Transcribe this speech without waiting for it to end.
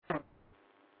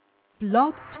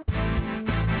Blog.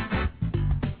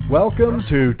 Welcome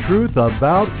to Truth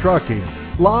About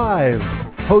Trucking, live,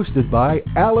 hosted by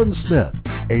Alan Smith,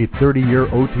 a 30-year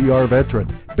OTR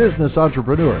veteran, business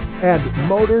entrepreneur, and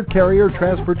motor carrier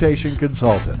transportation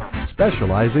consultant,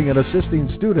 specializing in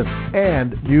assisting students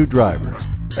and new drivers,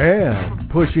 and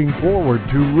pushing forward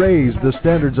to raise the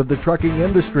standards of the trucking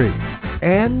industry.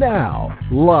 And now,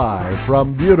 live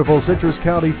from beautiful Citrus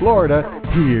County, Florida,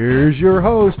 here's your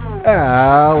host,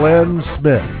 Alan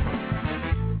Smith.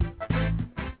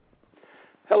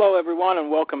 Hello, everyone,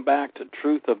 and welcome back to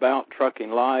Truth About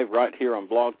Trucking Live right here on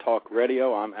Blog Talk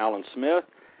Radio. I'm Alan Smith,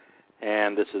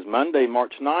 and this is Monday,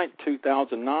 March 9th,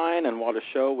 2009, and what a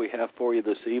show we have for you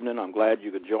this evening. I'm glad you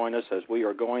could join us as we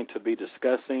are going to be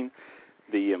discussing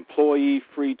the Employee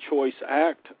Free Choice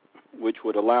Act, which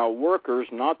would allow workers,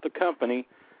 not the company,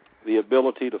 the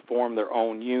ability to form their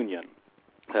own union.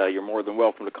 You're more than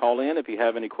welcome to call in if you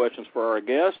have any questions for our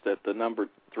guest at the number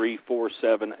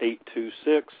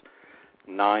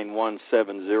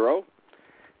 347-826-9170.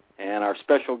 And our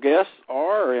special guests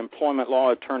are Employment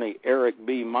Law Attorney Eric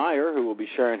B. Meyer, who will be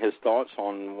sharing his thoughts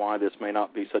on why this may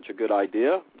not be such a good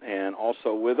idea. And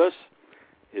also with us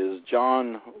is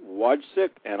John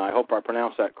Wojcik, and I hope I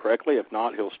pronounced that correctly. If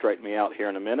not, he'll straighten me out here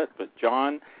in a minute. But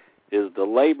John is the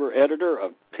labor editor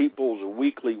of People's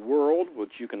Weekly World,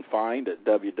 which you can find at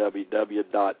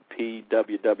www.pww.org.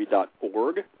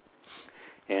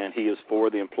 And he is for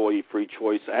the Employee Free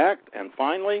Choice Act. And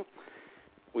finally,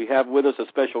 we have with us a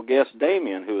special guest,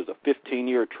 Damien, who is a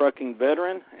 15-year trucking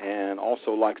veteran and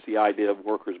also likes the idea of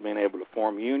workers being able to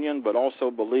form union, but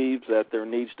also believes that there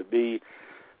needs to be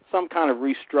some kind of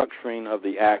restructuring of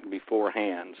the act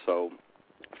beforehand. So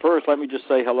first, let me just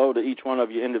say hello to each one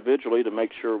of you individually to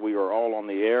make sure we are all on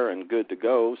the air and good to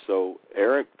go. So,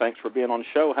 Eric, thanks for being on the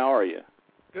show. How are you?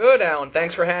 Good, Alan.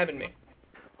 Thanks for having me.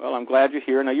 Well, I'm glad you're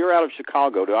here. Now, you're out of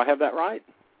Chicago. Do I have that right?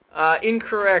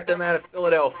 Incorrect. I'm out of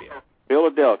Philadelphia.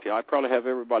 Philadelphia. I probably have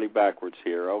everybody backwards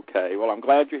here. Okay. Well, I'm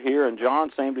glad you're here. And,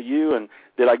 John, same to you. And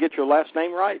did I get your last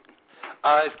name right?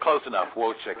 It's close enough.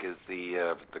 Wojcik is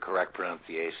the correct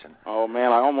pronunciation. Oh,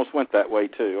 man, I almost went that way,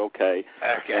 too. Okay.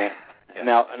 Okay. And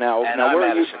now, I'm where out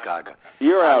are you? of Chicago.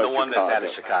 You're out of Chicago. I'm the one that's out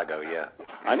of Chicago, yeah.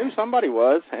 I knew somebody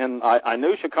was, and I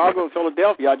knew Chicago and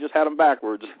Philadelphia. I just had them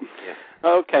backwards. Yes.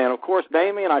 Okay, and, of course,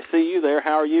 Damien, I see you there.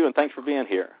 How are you, and thanks for being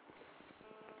here.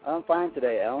 I'm fine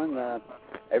today, Alan.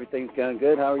 Everything's going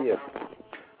good. How are you?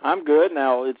 I'm good.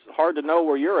 Now, it's hard to know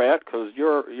where you're at because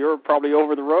you're probably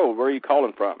over the road. Where are you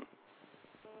calling from?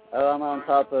 I'm on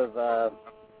top of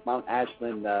Mount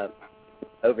Ashland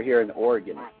over here in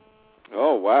Oregon.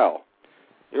 Oh, wow.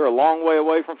 You're a long way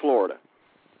away from Florida.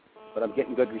 But I'm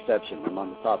getting good reception. I'm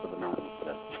on the top of the mountain.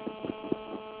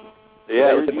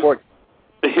 Yeah,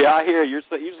 I hear you.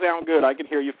 You sound good. I can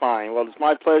hear you fine. Well, it's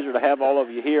my pleasure to have all of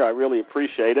you here. I really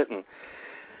appreciate it.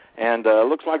 And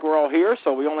looks like we're all here,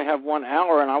 so we only have 1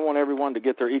 hour, and I want everyone to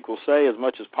get their equal say as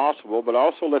much as possible, but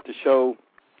also let the show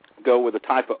go with a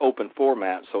type of open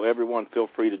format, so everyone feel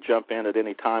free to jump in at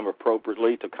any time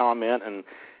appropriately to comment, and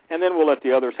then we'll let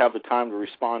the others have the time to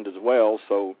respond as well.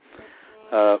 So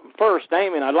first,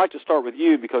 Damien, I'd like to start with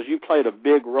you because you played a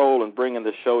big role in bringing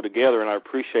this show together, and I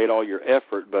appreciate all your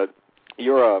effort, but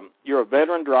you're a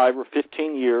veteran driver,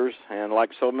 15 years, and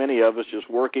like so many of us, just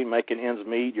working, making ends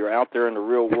meet. You're out there in the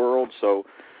real world, so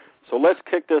let's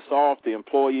kick this off, the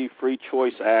Employee Free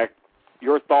Choice Act.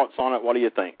 Your thoughts on it, what do you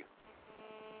think?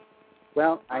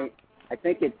 Well, I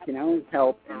think it can only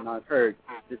help and not hurt,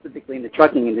 specifically in the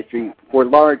trucking industry, for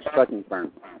large trucking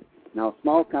firms. Now,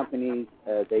 small companies,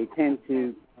 they tend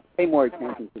to pay more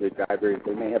attention to their drivers.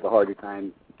 They may have a harder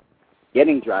time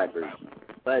getting drivers.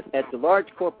 But at the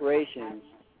large corporations,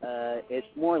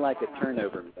 it's more like a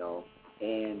turnover mill.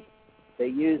 And they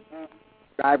use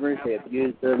drivers. They have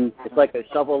used them. It's like a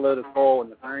shovel load of coal in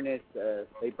the furnace.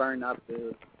 They burn up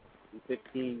to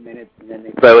 15 minutes, and then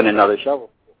they throw in another shovel.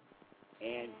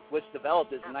 And what's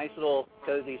developed is a nice little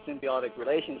cozy symbiotic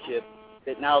relationship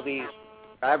that now these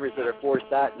drivers that are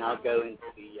forced out now go into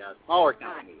the smaller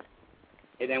companies.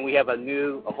 And then we have a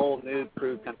whole new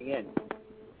crew coming in.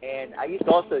 And I used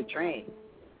to also train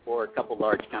for a couple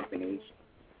large companies.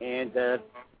 And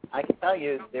I can tell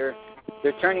you they're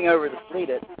turning over the fleet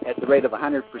at the rate of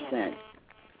 100%.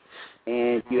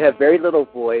 And you have very little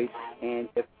voice. And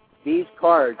if these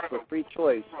cards for free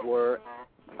choice were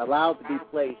allowed to be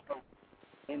placed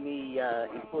in the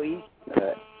employees'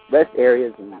 rest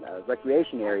areas and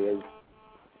recreation areas,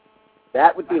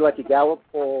 that would be like a Gallup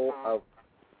poll of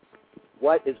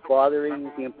what is bothering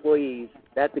the employees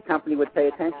that the company would pay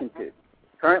attention to.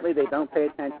 Currently, they don't pay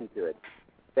attention to it.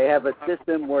 They have a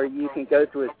system where you can go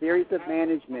through a series of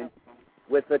management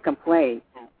with a complaint,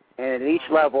 and at each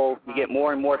level you get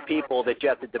more and more people that you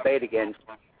have to debate against,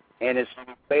 and it's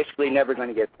basically never going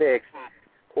to get fixed.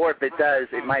 Or if it does,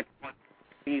 it might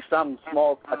be some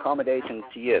small accommodation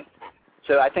to you.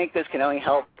 So I think this can only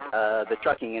help the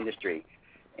trucking industry,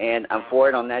 and I'm for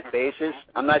it on that basis.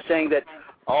 I'm not saying that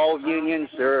all unions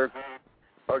are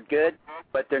good,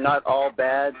 but they're not all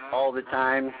bad all the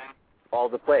time, all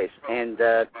the place. And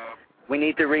we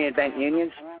need to reinvent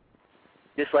unions,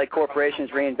 just like corporations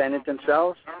reinvented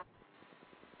themselves.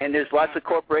 And there's lots of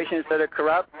corporations that are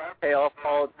corrupt, pay off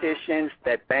politicians,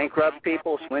 that bankrupt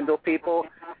people, swindle people,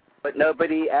 but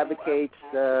nobody advocates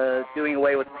doing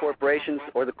away with corporations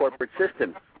or the corporate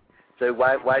system. So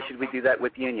why should we do that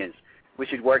with unions? We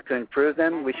should work to improve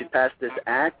them. We should pass this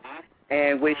act,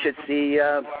 and we should see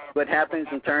what happens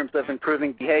in terms of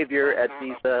improving behavior at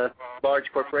these large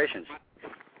corporations.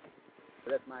 So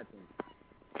that's my opinion.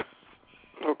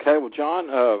 Okay, well, John,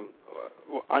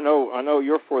 I know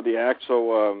you're for the act.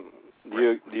 So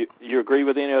do you agree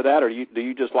with any of that, or do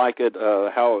you just like it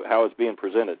how it's being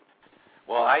presented?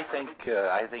 Well, I think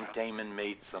Damien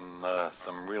made some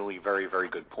really very, very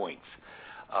good points.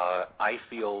 I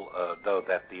feel though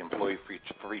that the Employee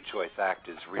Free Choice Act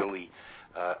is really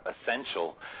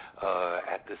essential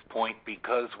at this point,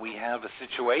 because we have a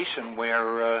situation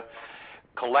where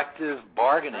collective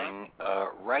bargaining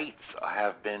rights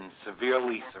have been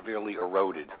severely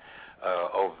eroded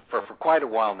for quite a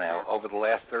while now, over the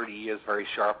last 30 years very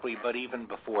sharply, but even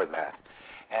before that.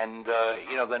 And,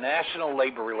 the National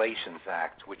Labor Relations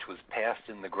Act, which was passed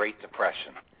in the Great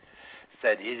Depression,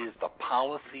 said it is the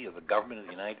policy of the government of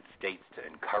the United States to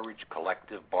encourage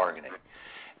collective bargaining.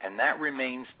 And that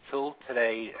remains till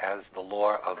today as the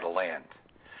law of the land.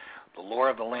 The law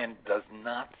of the land does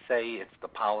not say it's the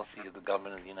policy of the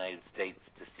government of the United States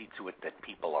to see to it that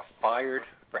people are fired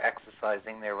for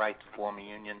exercising their right to form a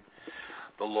union.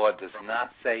 The law does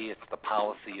not say it's the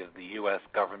policy of the U.S.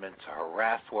 government to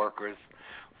harass workers,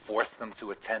 force them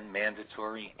to attend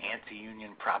mandatory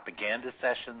anti-union propaganda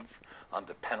sessions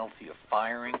under penalty of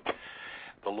firing.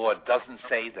 The law doesn't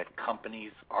say that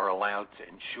companies are allowed to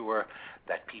ensure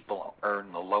that people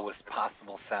earn the lowest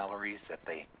possible salaries, that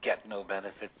they get no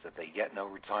benefits, that they get no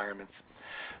retirements.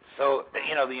 So,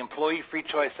 the Employee Free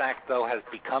Choice Act, though, has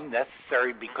become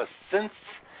necessary because since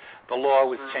the law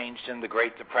was changed in the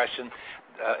Great Depression,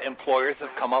 employers have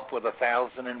come up with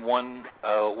 1,001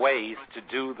 ways to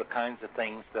do the kinds of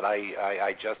things that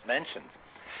I just mentioned.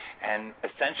 And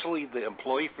essentially, the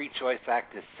Employee Free Choice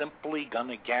Act is simply going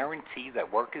to guarantee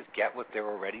that workers get what they're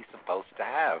already supposed to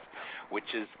have,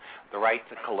 which is the right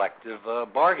to collective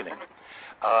bargaining.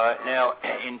 Now,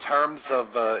 in terms of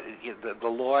the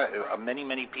law,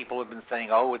 many people have been saying,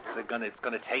 it's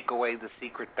going to take away the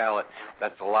secret ballot.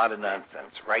 That's a lot of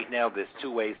nonsense. Right now, there's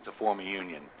two ways to form a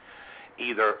union,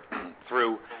 either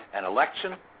through an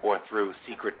election or through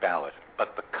secret ballot.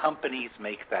 But the companies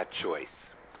make that choice.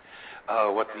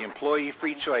 What the Employee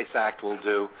Free Choice Act will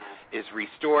do is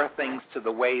restore things to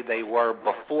the way they were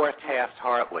before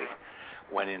Taft-Hartley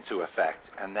went into effect,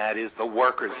 and that is the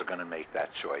workers are going to make that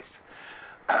choice.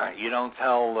 You don't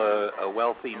tell a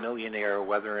wealthy millionaire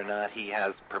whether or not he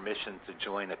has permission to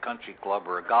join a country club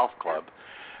or a golf club.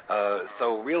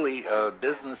 So really,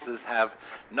 businesses have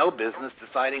no business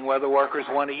deciding whether workers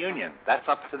want a union. That's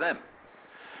up to them.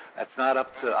 That's not up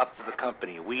to the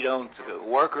company.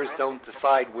 Workers don't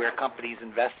decide where companies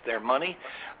invest their money.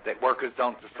 That workers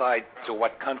don't decide to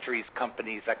what countries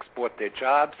companies export their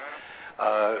jobs.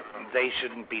 They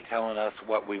shouldn't be telling us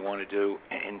what we want to do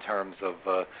in terms of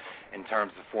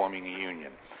forming a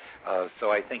union.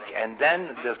 So I think, and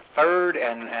then the third,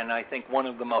 and I think one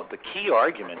of the key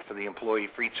arguments for the Employee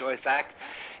Free Choice Act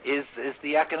is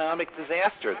the economic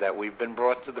disaster that we've been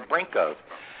brought to the brink of.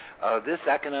 This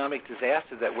economic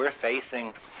disaster that we're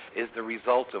facing is the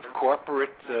result of corporate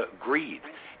greed.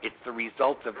 It's the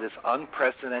result of this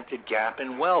unprecedented gap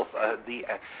in wealth.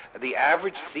 The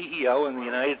average CEO in the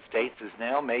United States is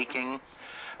now making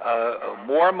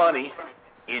more money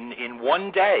in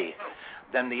one day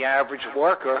than the average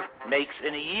worker makes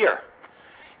in a year.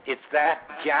 It's that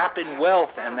gap in wealth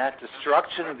and that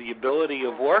destruction of the ability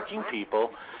of working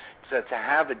people to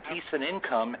have a decent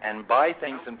income and buy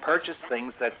things and purchase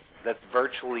things that's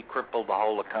virtually crippled the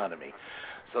whole economy.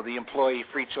 So the Employee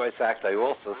Free Choice Act I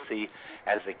also see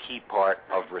as a key part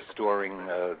of restoring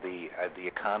the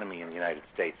economy in the United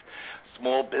States.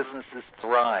 Small businesses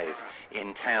thrive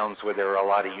in towns where there are a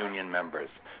lot of union members.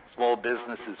 Small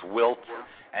businesses wilt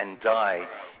and die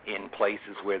in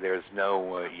places where there's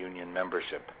no union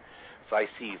membership. So I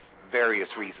see various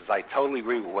reasons. I totally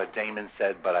agree with what Damien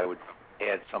said, but I would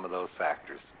add some of those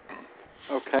factors.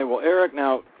 Okay, well, Eric,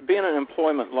 now, being an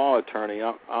employment law attorney,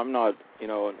 I'm not,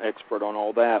 an expert on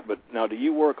all that, but now do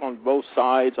you work on both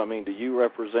sides? I mean, do you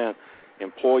represent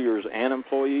employers and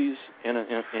employees in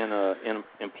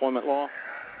employment law?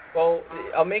 Well,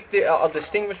 I'll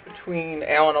distinguish between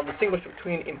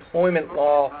employment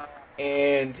law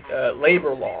and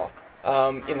labor law.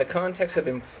 In the context of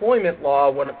employment law,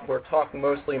 when we're talking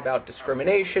mostly about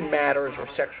discrimination matters or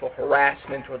sexual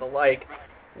harassment or the like,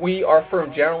 our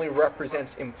firm generally represents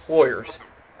employers.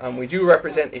 We do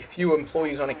represent a few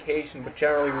employees on occasion, but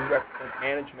generally we represent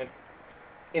management.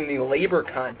 In the labor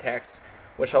context,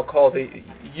 which I'll call the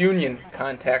union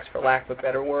context for lack of a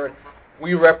better word,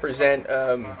 we represent,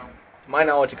 to my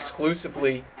knowledge,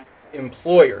 exclusively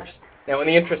employers. Now, in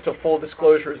the interest of full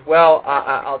disclosure as well,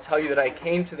 I'll tell you that I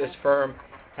came to this firm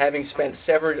having spent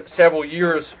several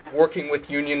years working with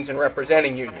unions and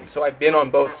representing unions. So I've been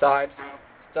on both sides.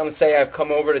 Some say I've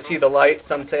come over to see the light.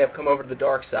 Some say I've come over to the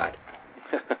dark side.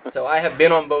 So I have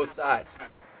been on both sides.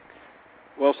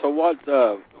 Well, so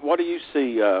what do you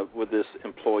see with this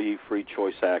Employee Free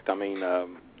Choice Act? I mean,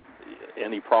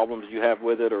 any problems you have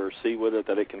with it or see with it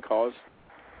that it can cause?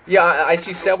 Yeah, I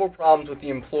see several problems with the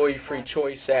Employee Free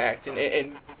Choice Act.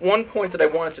 And one point that I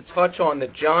wanted to touch on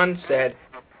that John said,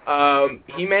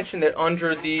 he mentioned that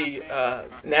under the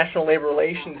National Labor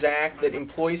Relations Act that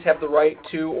employees have the right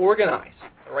to organize,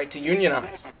 the right to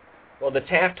unionize. Well, the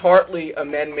Taft-Hartley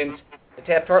Amendment, the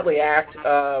Taft-Hartley Act,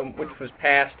 which was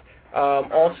passed,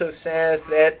 also says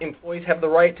that employees have the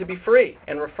right to be free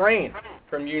and refrain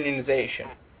from unionization.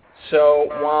 So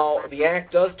while the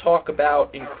Act does talk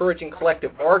about encouraging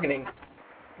collective bargaining,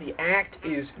 the Act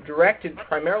is directed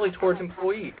primarily towards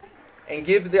employees and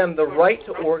gives them the right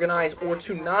to organize or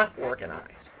to not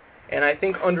organize. And I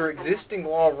think under existing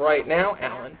law right now,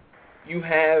 Alan, you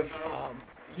have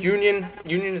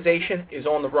unionization is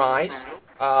on the rise.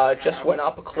 Just went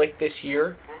up a click this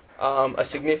year, a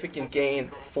significant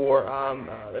gain for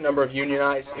the number of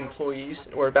unionized employees.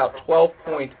 We're about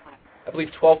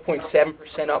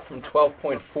 12.7% up from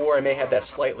 12.4. I may have that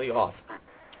slightly off.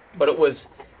 But it was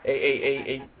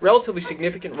a relatively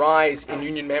significant rise in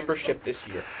union membership this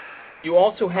year. You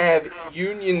also have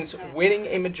unions winning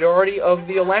a majority of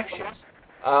the elections.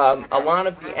 A lot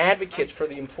of the advocates for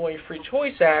the Employee Free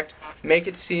Choice Act make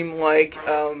it seem like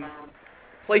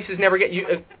companies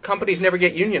never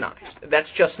get unionized. That's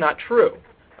just not true.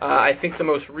 I think the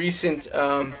most recent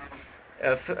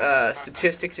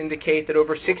statistics indicate that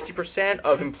over 60%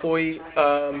 of employee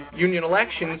union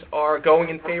elections are going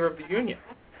in favor of the union.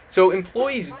 So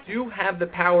employees do have the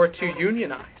power to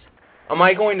unionize. Am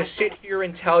I going to sit here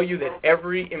and tell you that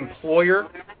every employer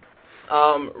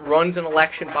runs an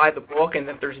election by the book and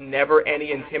that there's never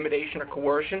any intimidation or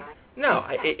coercion? No,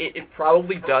 it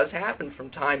probably does happen from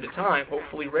time to time,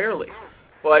 hopefully rarely.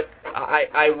 But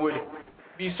I would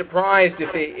be surprised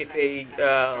if a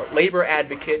labor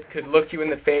advocate could look you in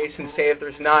the face and say that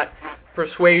there's not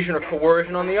persuasion or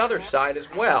coercion on the other side as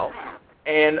well.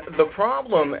 And the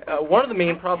problem, one of the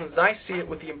main problems as I see it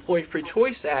with the Employee Free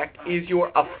Choice Act is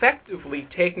you're effectively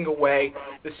taking away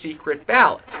the secret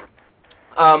ballot.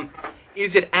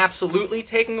 Is it absolutely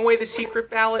taking away the secret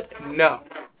ballot? No.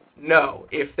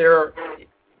 If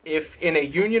in a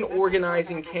union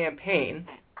organizing campaign,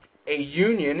 a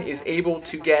union is able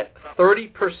to get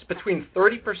between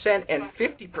 30% and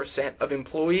 50% of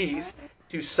employees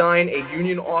to sign a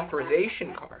union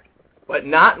authorization card, but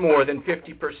not more than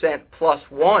 50% plus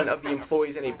one of the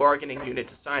employees in a bargaining unit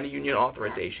to sign a union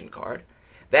authorization card,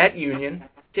 that union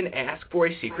can ask for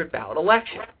a secret ballot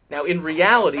election. Now, in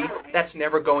reality, that's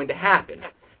never going to happen,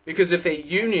 because if a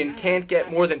union can't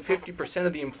get more than 50%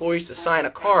 of the employees to sign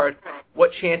a card,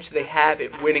 what chance do they have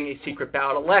at winning a secret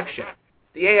ballot election?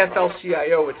 The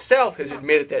AFL-CIO itself has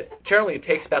admitted that generally it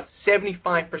takes about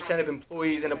 75% of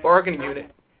employees in a bargaining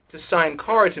unit to sign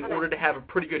cards in order to have a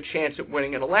pretty good chance at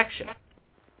winning an election.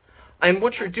 And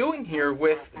what you're doing here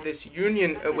with this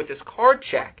union, with this card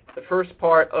check, the first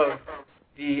part of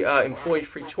the Employee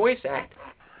Free Choice Act,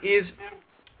 is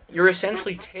you're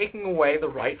essentially taking away the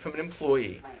right from an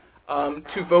employee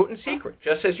to vote in secret,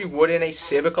 just as you would in a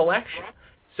civic election.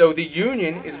 So the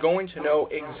union is going to know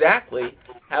exactly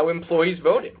how employees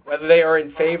voted, whether they are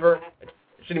in favor. I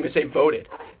shouldn't even say voted.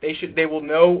 They will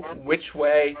know which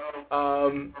way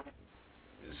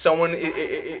someone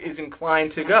is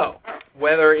inclined to go,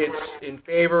 whether it's in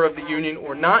favor of the union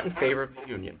or not in favor of the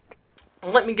union.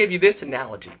 Well, let me give you this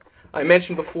analogy. I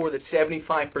mentioned before that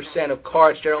 75% of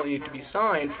cards generally need to be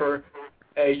signed for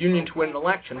a union to win an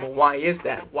election. Well, why is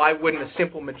that? Why wouldn't a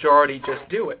simple majority just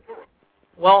do it?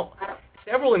 Well,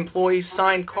 several employees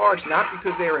signed cards not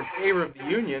because they are in favor of the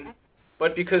union,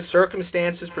 but because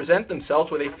circumstances present themselves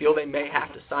where they feel they may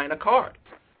have to sign a card.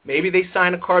 Maybe they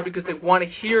sign a card because they want to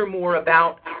hear more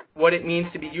about what it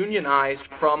means to be unionized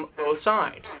from both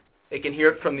sides. They can hear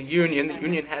it from the union. The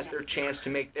union has their chance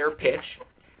to make their pitch,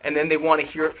 and then they want to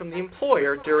hear it from the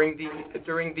employer during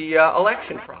the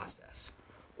election process.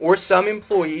 Or some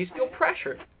employees feel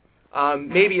pressured.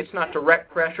 Maybe it's not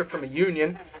direct pressure from a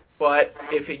union, but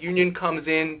if a union comes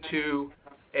into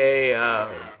a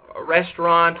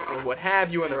restaurant or what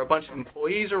have you, and there are a bunch of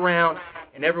employees around,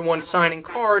 and everyone's signing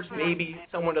cards, maybe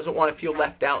someone doesn't want to feel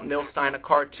left out, and they'll sign a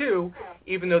card too,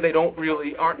 even though they aren't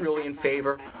really in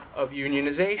favor of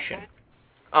unionization.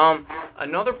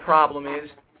 Another problem is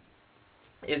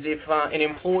if an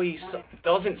employee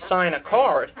doesn't sign a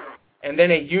card, and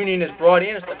then a union is brought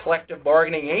in as the collective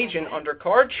bargaining agent under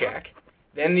card check,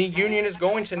 then the union is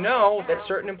going to know that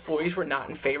certain employees were not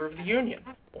in favor of the union.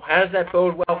 Well, how does that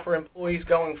bode well for employees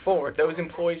going forward, those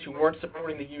employees who weren't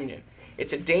supporting the union?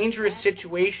 It's a dangerous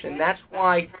situation. That's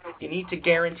why you need to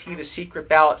guarantee the secret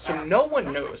ballot so no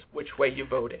one knows which way you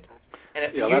voted. And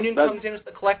if the union comes in as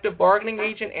the collective bargaining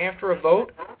agent after a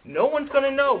vote, no one's going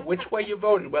to know which way you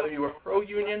voted, whether you were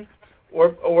pro-union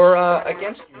or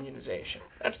against unionization.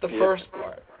 That's the first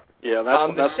part. Yeah,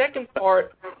 the second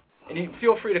part, and you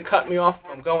feel free to cut me off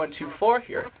if I'm going too far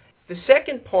here. The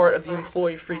second part of the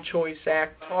Employee Free Choice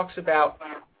Act talks about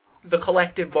the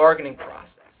collective bargaining process.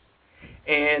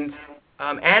 And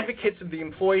advocates of the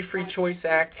Employee Free Choice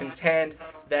Act contend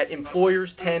that employers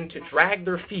tend to drag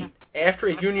their feet. After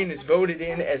a union is voted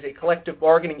in as a collective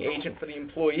bargaining agent for the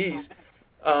employees,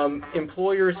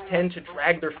 employers tend to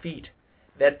drag their feet,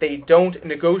 that they don't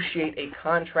negotiate a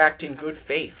contract in good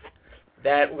faith,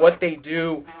 that what they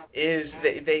do is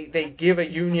they give a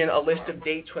union a list of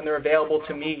dates when they're available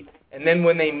to meet, and then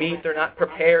when they meet, they're not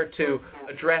prepared to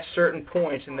address certain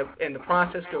points, and the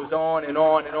process goes on and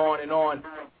on and on and on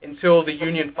until the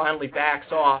union finally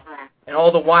backs off. And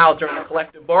all the while, during the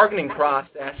collective bargaining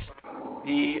process,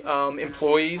 the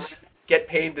employees get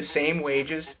paid the same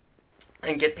wages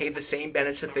and get paid the same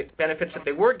benefits that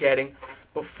they were getting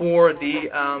before the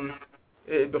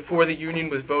union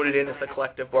was voted in as the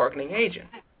collective bargaining agent.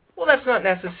 Well, that's not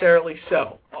necessarily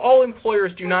so. All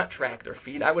employers do not drag their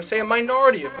feet. I would say a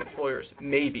minority of employers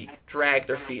maybe drag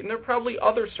their feet, and there are probably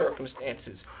other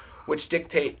circumstances which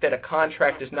dictate that a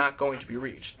contract is not going to be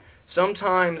reached.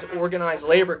 Sometimes organized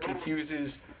labor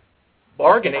confuses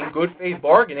bargaining, good faith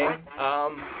bargaining,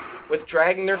 with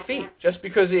dragging their feet. Just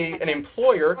because an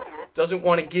employer doesn't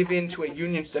want to give in to a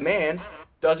union's demand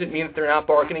doesn't mean that they're not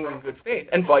bargaining in good faith,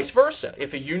 and vice versa.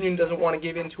 If a union doesn't want to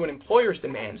give in to an employer's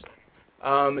demands,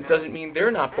 it doesn't mean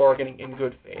they're not bargaining in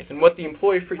good faith. And what the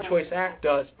Employee Free Choice Act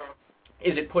does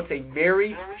is it puts a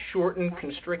very shortened,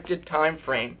 constricted time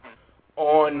frame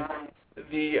on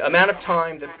the amount of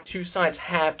time that the two sides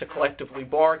have to collectively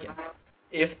bargain.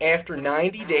 If after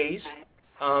 90 days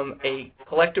a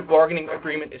collective bargaining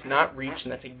agreement is not reached,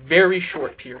 and that's a very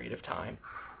short period of time,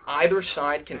 either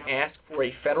side can ask for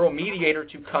a federal mediator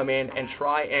to come in and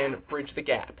try and bridge the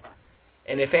gap.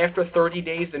 And if after 30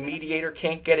 days the mediator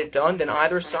can't get it done, then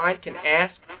either side can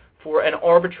ask for an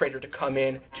arbitrator to come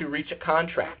in to reach a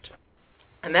contract.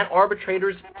 And that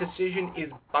arbitrator's decision is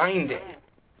binding.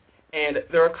 And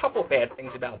there are a couple bad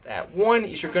things about that. One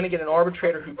is you're going to get an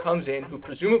arbitrator who comes in who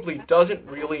presumably doesn't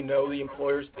really know the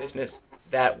employer's business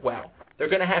that well. They're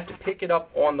going to have to pick it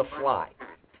up on the fly.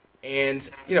 And,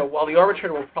 while the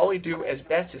arbitrator will probably do as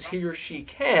best as he or she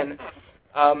can,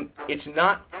 it's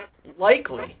not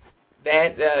likely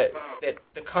that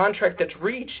the contract that's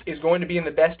reached is going to be in the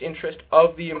best interest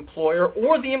of the employer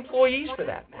or the employees for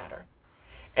that matter.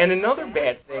 And another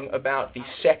bad thing about the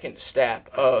second step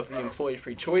of the Employee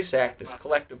Free Choice Act, this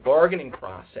collective bargaining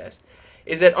process,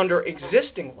 is that under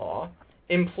existing law,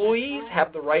 employees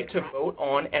have the right to vote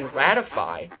on and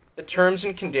ratify the terms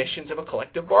and conditions of a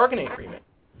collective bargaining agreement.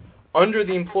 Under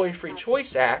the Employee Free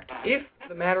Choice Act, if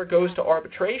the matter goes to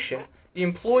arbitration, the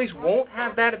employees won't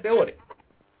have that ability.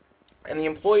 And the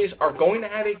employees are going to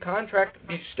have a contract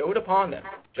bestowed upon them,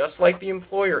 just like the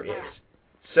employer is.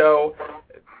 So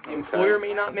the employer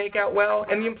may not make out well,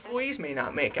 and the employees may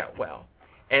not make out well.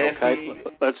 And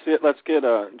let's get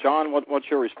John. What's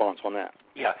your response on that?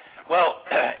 Yeah. Well,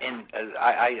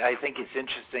 I think it's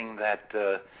interesting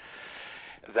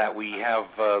that we have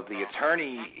the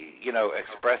attorney,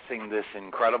 expressing this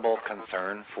incredible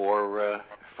concern for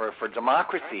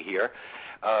democracy here.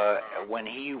 when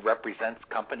he represents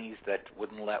companies that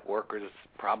wouldn't let workers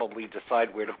probably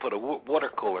decide where to put a water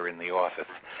cooler in the office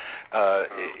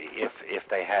if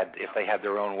they had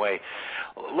their own way.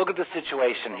 Look at the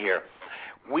situation here.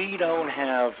 We don't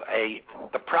have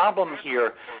the problem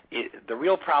here. The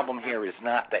real problem here is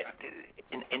not that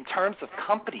in terms of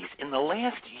companies, in the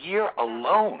last year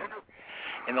alone,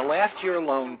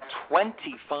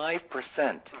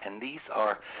 25%, and these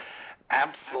are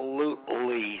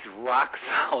absolutely rock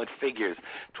solid figures.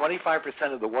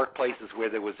 25% of the workplaces where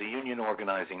there was a union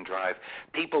organizing drive,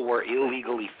 people were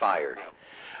illegally fired.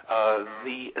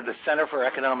 The Center for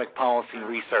Economic Policy and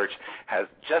Research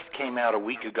just came out a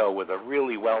week ago with a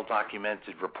really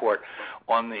well-documented report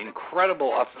on the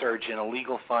incredible upsurge in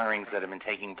illegal firings that have been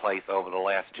taking place over the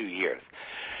last 2 years.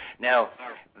 Now,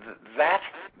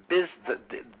 the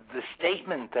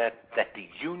statement that the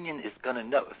union is going to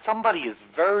know, somebody is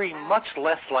very much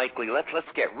less likely, let's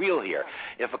get real here.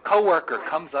 If a coworker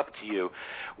comes up to you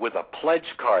with a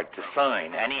pledge card to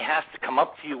sign, and he has to come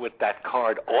up to you with that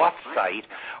card off-site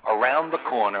around the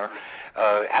corner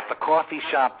at the coffee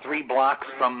shop 3 blocks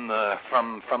from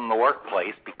the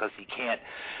workplace because he can't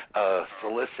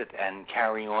solicit and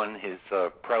carry on his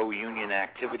pro-union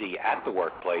activity at the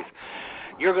workplace,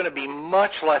 you're going to be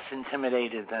much less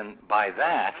intimidated by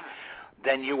that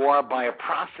than you are by a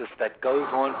process that goes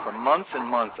on for months and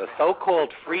months, a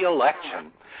so-called free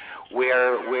election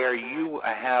where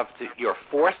you're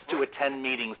forced to attend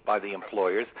meetings by the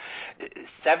employers.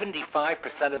 75%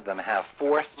 of them have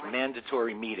forced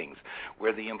mandatory meetings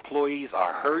where the employees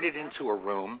are herded into a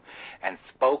room and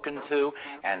spoken to,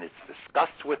 and it's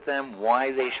discussed with them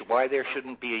why there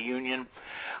shouldn't be a union.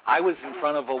 I was in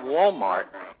front of a Walmart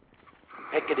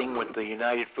picketing with the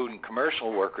United Food and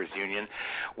Commercial Workers Union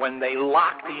when they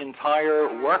locked the entire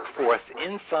workforce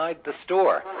inside the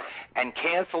store and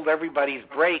canceled everybody's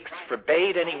breaks,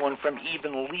 forbade anyone from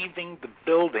even leaving the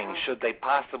building should they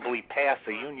possibly pass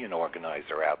a union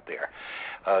organizer out there.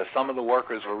 Some of the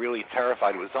workers were really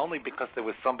terrified. It was only because there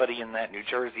was somebody in that New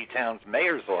Jersey town's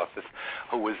mayor's office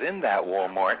who was in that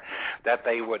Walmart that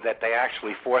they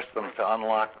actually forced them to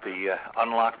unlock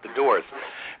the doors.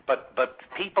 But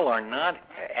people are not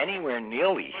anywhere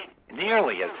nearly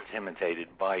as intimidated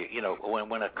by,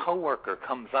 when a coworker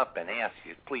comes up and asks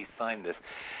you, please sign this.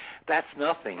 That's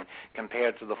nothing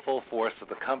compared to the full force of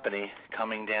the company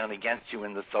coming down against you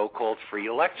in the so-called free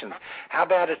elections. How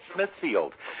about at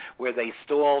Smithfield, where they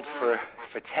stalled for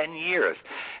 10 years,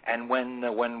 and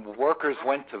when workers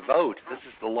went to vote, this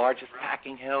is the largest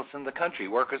packing house in the country,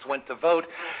 workers went to vote,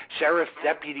 sheriff's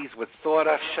deputies with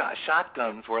sawed-off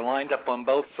shotguns were lined up on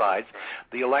both sides.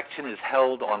 The election is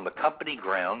held on the company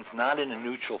grounds, not in a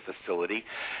neutral facility.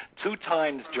 2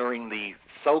 times during the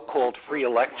so-called free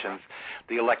elections,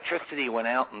 the electricity went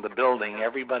out in the building,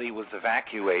 everybody was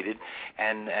evacuated,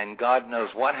 and God knows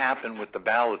what happened with the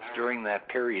ballots during that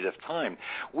period of time.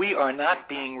 We are not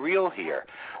being real here.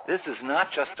 This is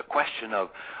not just a question of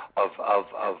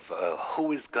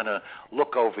who is going to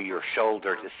look over your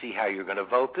shoulder to see how you're going to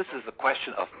vote. This is a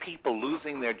question of people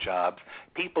losing their jobs,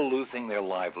 people losing their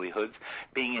livelihoods,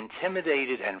 being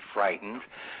intimidated and frightened,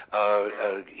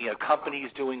 companies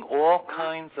doing all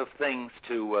kinds of things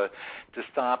to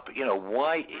stop.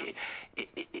 Why?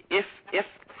 If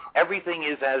everything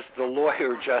is as the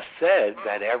lawyer just said,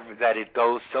 that it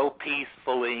goes so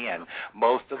peacefully and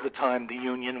most of the time the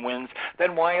union wins,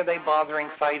 then why are they bothering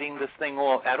fighting this thing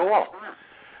at all?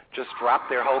 Just drop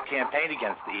their whole campaign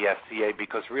against the EFCA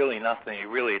because really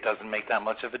it doesn't make that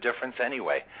much of a difference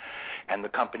anyway. And the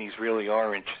companies really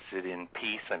are interested in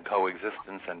peace and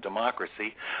coexistence and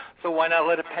democracy, so why not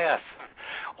let it pass?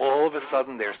 All of a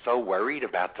sudden they're so worried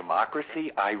about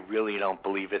democracy. I really don't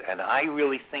believe it, and I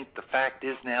really think the fact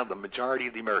is now the majority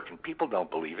of the American people don't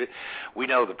believe it. We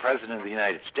know the President of the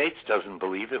United States doesn't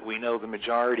believe it. We know the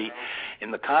majority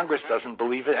in the Congress doesn't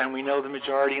believe it, and we know the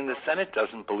majority in the Senate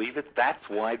doesn't believe it. That's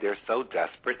why they're so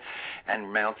desperate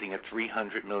and mounting a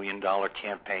 $300 million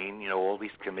campaign, all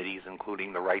these committees,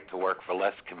 including the Right to Work for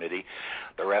Less committee,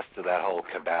 the rest of that whole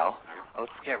cabal.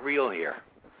 Let's get real here.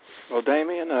 Well,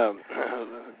 Damien,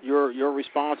 your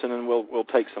response, and then we'll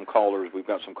take some callers. We've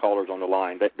got some callers on the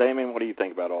line. Damien, what do you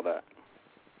think about all that?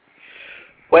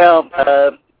 Well,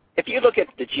 if you look at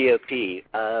the GOP,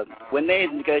 when they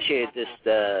negotiated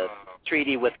this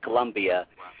treaty with Colombia,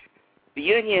 the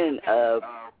union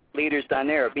leaders down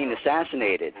there are being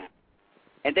assassinated,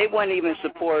 and they wouldn't even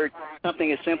support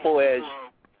something as simple as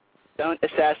don't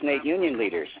assassinate union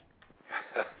leaders.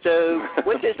 So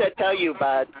what does that tell you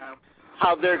about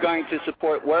how they're going to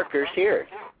support workers here?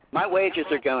 My wages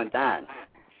are going down.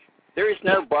 There is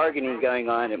no bargaining going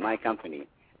on at my company.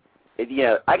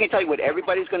 I can tell you what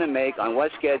everybody's going to make on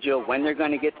what schedule, when they're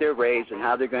going to get their raise, and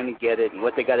how they're going to get it, and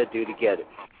what they got to do to get it.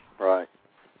 Right.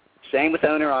 Same with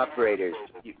owner-operators.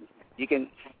 You can,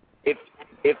 if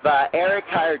Eric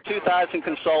hired 2,000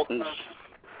 consultants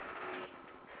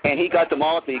and he got them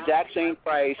all at the exact same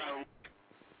price,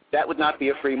 that would not be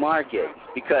a free market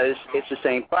because it's the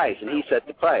same price, and he set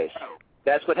the price.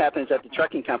 That's what happens at the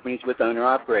trucking companies with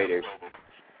owner-operators.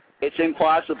 It's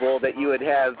impossible that you would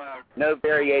have no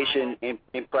variation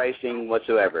in pricing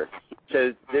whatsoever.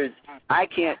 So I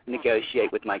can't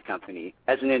negotiate with my company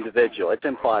as an individual. It's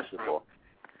impossible.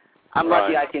 I'm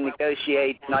lucky I can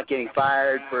negotiate not getting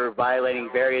fired for violating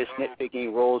various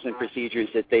nitpicking rules and procedures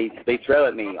that they throw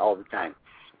at me all the time.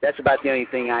 That's about the only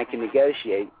thing I can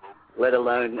negotiate, let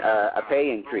alone a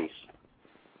pay increase.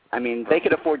 I mean, they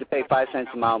could afford to pay 5 cents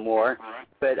a mile more,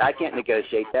 but I can't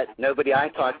negotiate that. Nobody I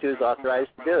talk to is authorized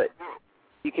to do it.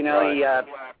 You can only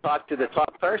talk to the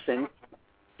top person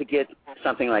to get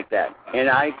something like that, and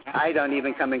I don't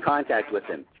even come in contact with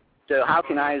them. So how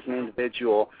can I, as an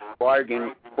individual,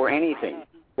 bargain for anything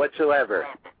whatsoever?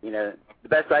 The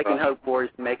best I can hope for is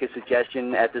to make a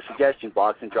suggestion at the suggestion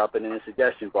box and drop it in the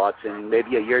suggestion box, and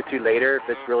maybe a year or two later, if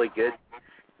it's really good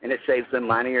and it saves them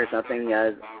money or something,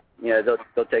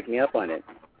 they'll take me up on it.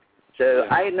 So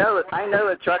I know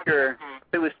a trucker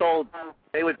who was told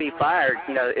they would be fired,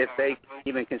 if they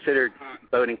even considered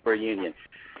voting for a union.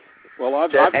 Well,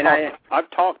 I've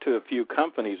talked to a few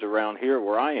companies around here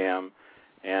where I am,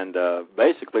 and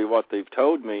basically what they've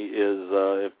told me is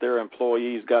if their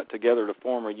employees got together to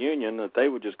form a union, that they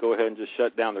would just go ahead and just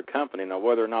shut down their company. Now,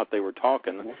 whether or not they were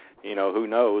talking, who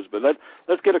knows? But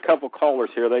let's get a couple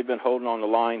callers here. They've been holding on the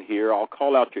line here. I'll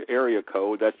call out your area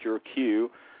code. That's your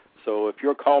cue. So if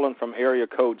you're calling from area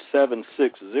code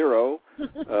 760,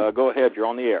 go ahead. You're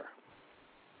on the air.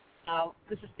 Oh,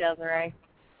 this is Desiree.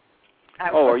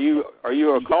 Are you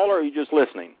a caller or are you just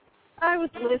listening? I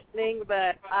was listening,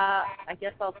 but I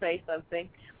guess I'll say something.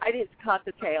 I didn't caught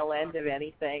the tail end of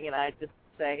anything, and I just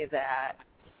say that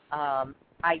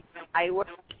I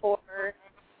worked for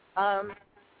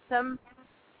some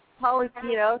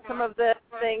policy, some of the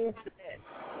things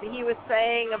that he was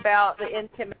saying about the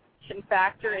intimidation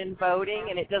factor in voting,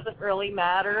 and it doesn't really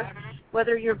matter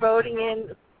whether you're voting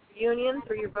in unions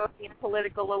or you're voting in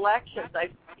political elections.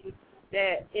 I've seen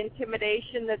the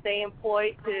intimidation that they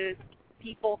employ to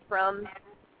people from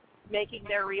making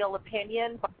their real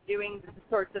opinion by doing the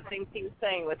sorts of things he was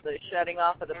saying with the shutting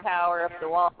off of the power of the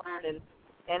Walmart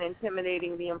and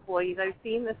intimidating the employees. I've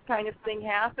seen this kind of thing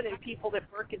happen, and people that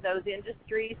work in those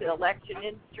industries, the election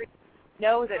industry,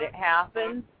 know that it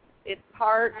happens. It's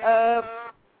part of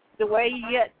the way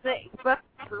you get things, but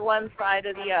for one side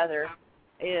or the other,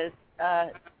 is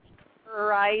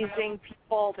terrorizing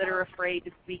people that are afraid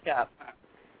to speak up.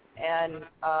 And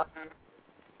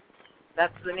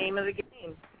that's the name of the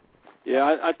game.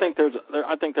 Yeah, I think there's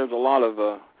a lot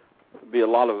of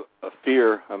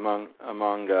fear among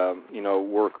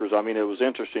workers. I mean, it was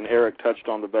interesting. Eric touched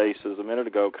on the bases a minute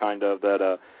ago, kind of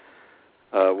that.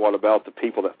 What about the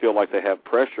people that feel like they have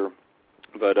pressure?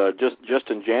 But just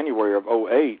in January of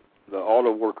 2008, the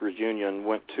Auto Workers Union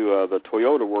went to the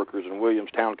Toyota workers in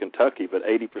Williamstown, Kentucky, but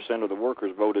 80% of the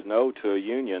workers voted no to a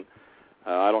union.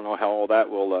 I don't know how all that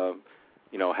will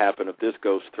happen if this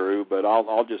goes through, but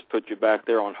I'll just put you back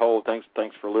there on hold.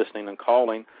 Thanks for listening and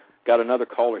calling. Got another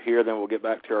caller here, then we'll get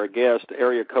back to our guest.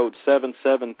 Area code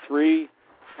 773.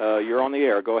 You're on the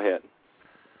air. Go ahead.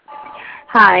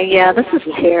 Hi, this is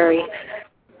Terry.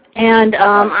 And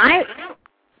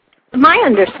my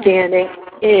understanding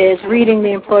is, reading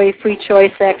the Employee Free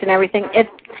Choice Act and everything,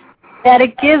 that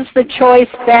it gives the choice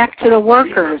back to the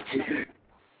workers,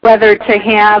 whether to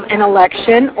have an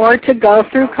election or to go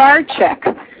through card check.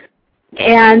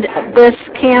 And this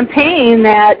campaign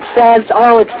that says,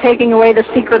 it's taking away the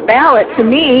secret ballot, to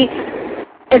me,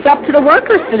 it's up to the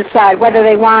workers to decide whether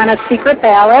they want a secret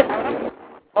ballot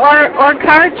or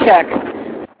card check.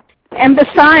 And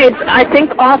besides, I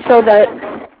think also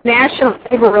the National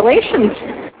Labor Relations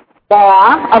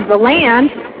Law of the land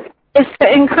is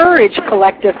to encourage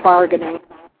collective bargaining.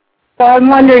 So I'm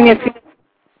wondering if you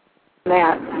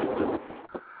that.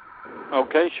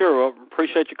 Okay, sure. Well,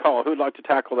 appreciate your call. Who'd like to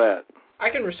tackle that? I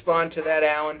can respond to that,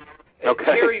 Alan. Okay.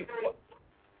 Terry,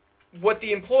 what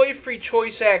the Employee Free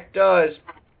Choice Act does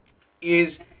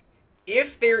is, if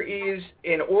there is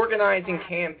an organizing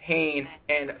campaign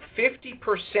and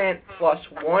 50% plus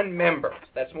one member,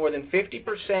 that's more than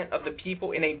 50% of the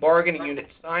people in a bargaining unit,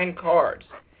 sign cards,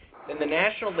 then the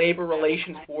National Labor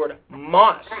Relations Board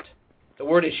must, the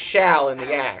word is shall in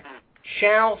the Act,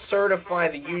 shall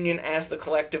certify the union as the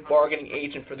collective bargaining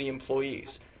agent for the employees.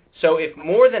 So if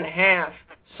more than half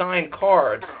sign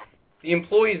cards, the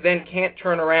employees then can't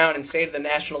turn around and say to the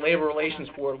National Labor Relations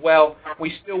Board, well,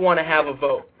 we still want to have a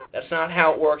vote. That's not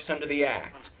how it works under the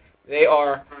Act.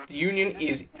 The union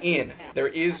is in. There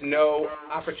is no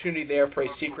opportunity there for a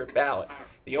secret ballot.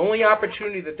 The only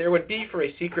opportunity that there would be for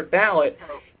a secret ballot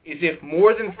is if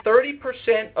more than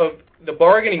 30% of the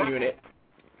bargaining unit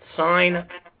sign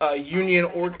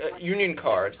union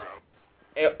cards,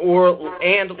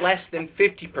 and less than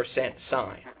 50%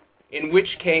 sign, in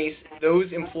which case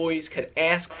those employees could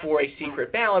ask for a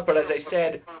secret ballot. But as I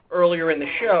said earlier in the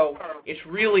show, it's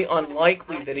really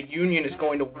unlikely that a union is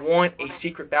going to want a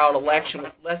secret ballot election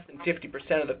with less than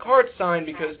 50% of the cards signed,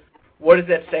 because what does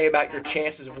that say about your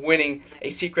chances of winning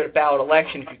a secret ballot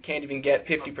election if you can't even get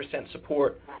 50%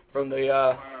 support from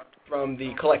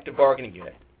the collective bargaining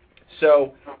unit?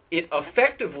 So it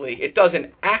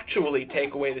doesn't actually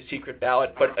take away the secret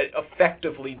ballot, but it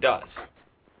effectively does.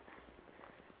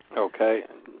 Okay.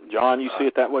 John, you see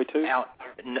it that way too? Now,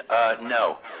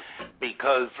 no,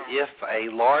 because if a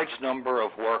large number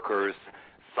of workers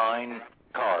sign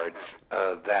cards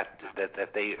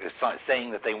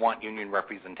saying that they want union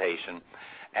representation,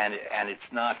 and it's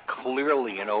not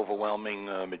clearly an overwhelming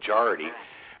majority,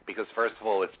 because first of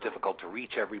all, it's difficult to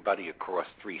reach everybody across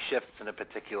 3 shifts in a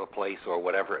particular place or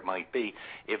whatever it might be.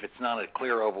 If it's not a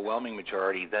clear overwhelming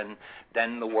majority, then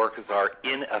the workers are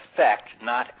in effect,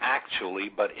 not actually,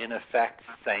 but in effect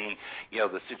saying,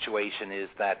 the situation is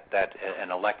that an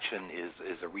election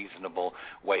is a reasonable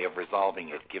way of resolving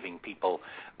it, giving people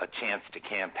a chance to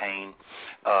campaign,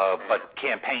 but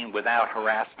campaign without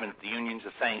harassment. The unions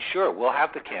are saying, sure, we'll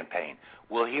have the campaign.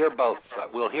 We'll hear both.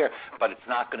 But it's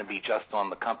not going to be just on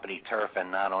the company turf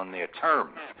and not on their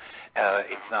terms.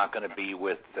 It's not going to be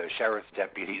with sheriff's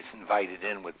deputies invited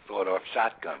in with sawed-off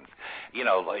shotguns.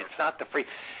 It's not the free.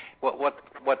 What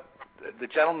the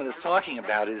gentleman is talking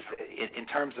about is, in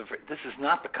terms of, this is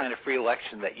not the kind of free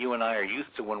election that you and I are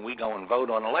used to when we go and vote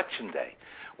on Election Day.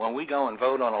 When we go and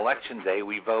vote on Election Day,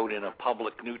 we vote in a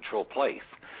public, neutral place,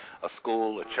 a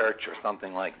school, a church, or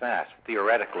something like that,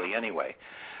 theoretically anyway.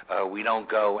 We don't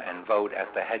go and vote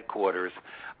at the headquarters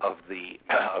of the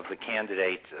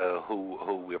candidate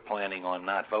who we're planning on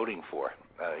not voting for.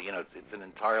 It's an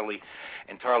entirely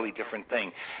different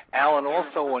thing. Alan,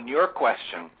 also on your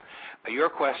question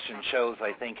shows,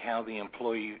 I think, how the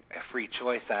Employee Free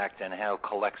Choice Act and how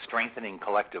strengthening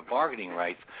collective bargaining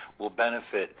rights will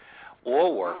benefit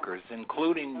all workers,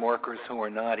 including workers who are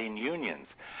not in unions.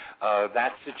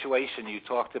 That situation you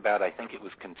talked about, I think it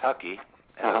was Kentucky,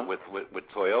 with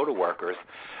Toyota workers,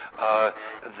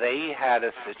 they had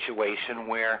a situation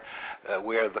where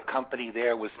the company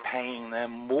there was paying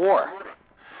them more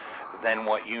than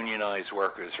what unionized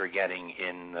workers are getting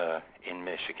in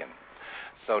Michigan.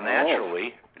 So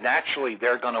naturally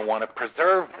they're going to want to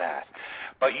preserve that.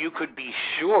 But you could be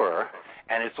sure,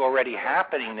 and it's already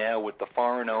happening now with the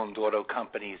foreign-owned auto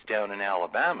companies down in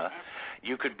Alabama,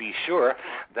 you could be sure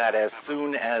that as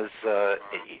soon as,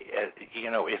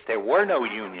 if there were no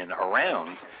union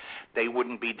around, they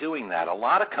wouldn't be doing that. A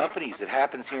lot of companies, it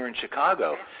happens here in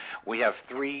Chicago. We have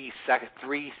three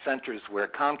centers where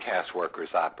Comcast workers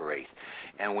operate,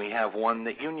 and we have one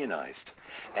that unionized.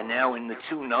 And now in the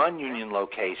 2 non-union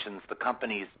locations, the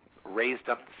company's raised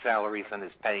up the salaries and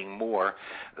is paying more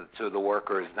to the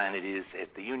workers than it is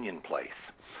at the union place.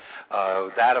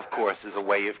 That, of course, is a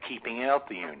way of keeping out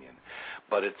the union.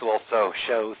 But it also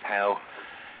shows how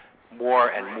more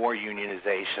and more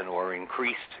unionization or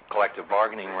increased collective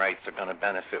bargaining rights are going to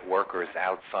benefit workers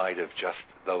outside of just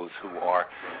those who are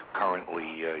currently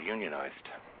unionized.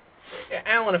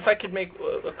 Alan, if I could make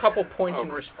a couple points in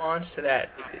response to that.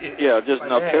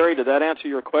 Terry, did that answer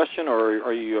your question, or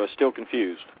are you still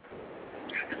confused?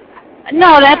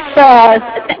 No,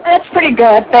 that's pretty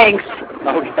good. Thanks.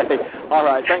 Okay. All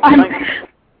right.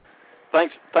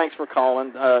 Thanks for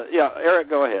calling. Eric,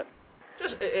 go ahead.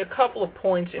 Just a couple of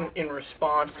points in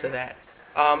response to that.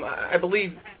 I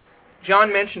believe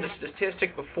John mentioned a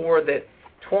statistic before that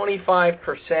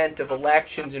 25% of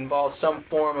elections involve some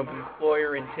form of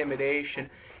employer intimidation.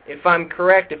 If I'm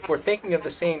correct, if we're thinking of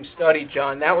the same study,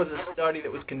 John, that was a study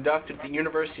that was conducted at the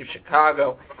University of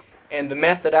Chicago, and the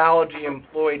methodology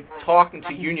employed talking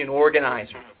to union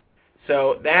organizers.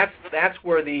 So that's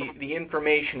where the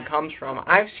information comes from.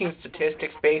 I've seen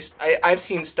I've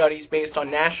seen studies based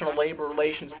on National Labor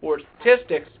Relations Board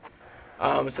statistics,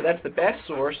 so that's the best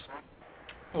source,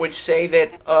 which say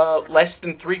that less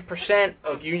than 3%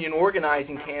 of union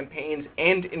organizing campaigns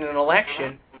end in an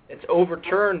election that's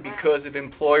overturned because of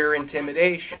employer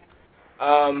intimidation.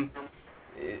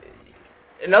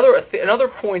 Another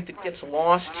point that gets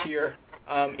lost here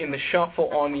in the shuffle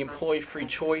on the Employee Free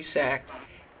Choice Act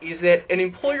is that an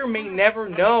employer may never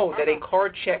know that a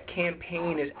card check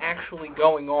campaign is actually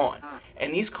going on.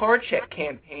 And these card check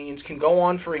campaigns can go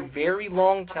on for a very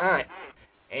long time.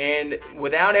 And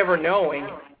without ever knowing,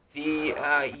 the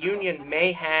union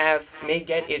may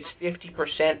get its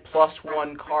 50% plus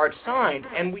one card signed,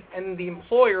 and the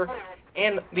employer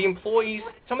and the employees,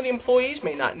 some of the employees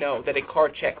may not know that a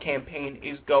card check campaign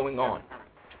is going on.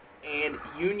 And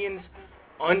unions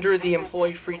under the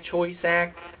Employee Free Choice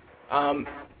Act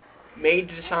may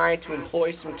decide to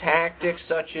employ some tactics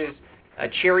such as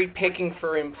cherry picking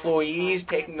for employees,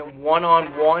 taking them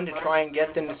one-on-one to try and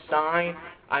get them to sign.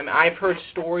 I've heard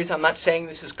stories, I'm not saying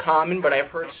this is common, but I've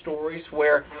heard stories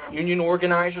where union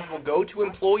organizers will go to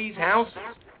employees' houses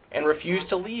and refuse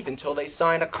to leave until they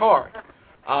sign a card.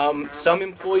 Some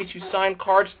employees who sign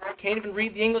cards can't even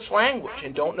read the English language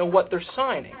and don't know what they're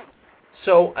signing.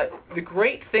 So the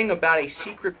great thing about a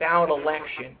secret ballot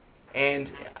election, and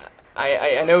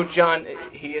I know John,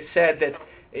 he has said that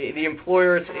the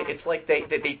employers, it's like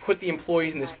they put the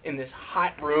employees in this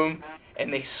hot room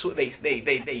and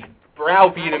they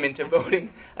browbeat them into voting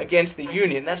against the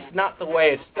union. That's not the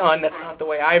way it's done. That's not the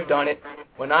way I've done it.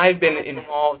 When I've been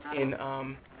involved in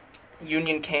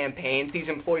union campaigns, these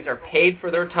employees are paid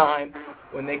for their time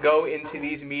when they go into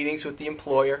these meetings with the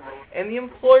employer, and the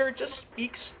employer just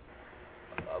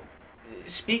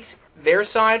speaks their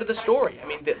side of the story. I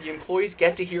mean, the employees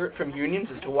get to hear it from unions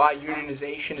as to why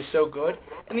unionization is so good,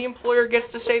 and the employer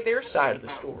gets to say their side of the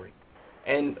story.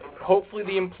 And hopefully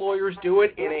the employers do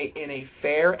it in a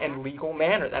fair and legal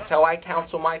manner. That's how I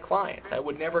counsel my clients. I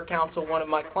would never counsel one of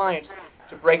my clients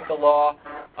to break the law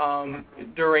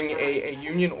during a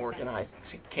union organizing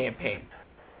campaign.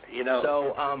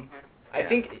 So I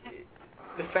think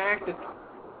the fact that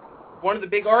one of the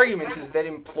big arguments is that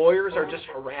employers are just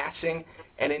harassing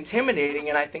and intimidating,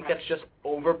 and I think that's just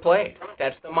overplayed.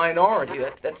 That's the minority.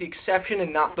 That's the exception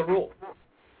and not the rule.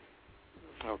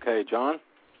 Okay, John?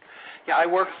 Yeah, I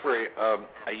worked for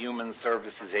a human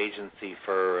services agency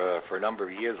for a number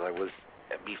of years.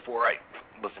 Before I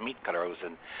was a meat cutter, I was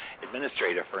an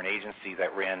administrator for an agency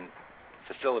that ran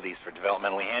facilities for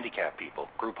developmentally handicapped people,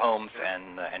 group homes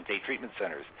and day treatment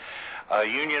centers.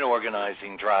 Union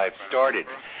organizing drive started.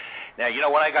 Now,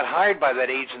 when I got hired by that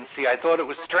agency, I thought it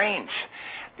was strange.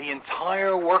 The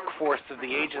entire workforce of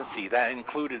the agency, that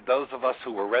included those of us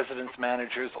who were residence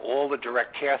managers, all the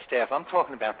direct care staff, I'm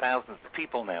talking about thousands of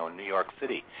people now in New York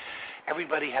City,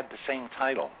 everybody had the same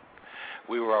title.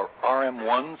 We were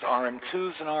RM1s,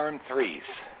 RM2s, and RM3s.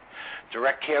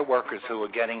 Direct care workers who were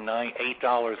getting $8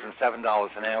 and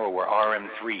 $7 an hour were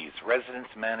RM3s, residence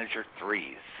manager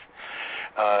 3s.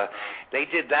 They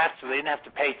did that so they didn't have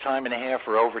to pay time and a half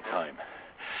for overtime.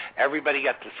 Everybody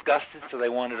got disgusted, so they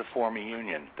wanted to form a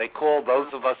union. They called those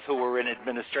of us who were in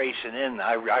administration in.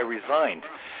 I resigned.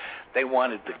 They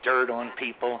wanted the dirt on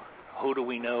people. Who do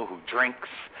we know who drinks?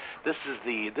 This is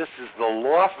the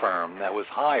law firm that was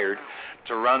hired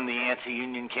to run the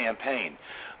anti-union campaign.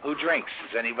 Who drinks?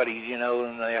 Does anybody,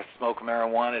 and they smoke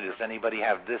marijuana? Does anybody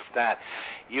have this, that?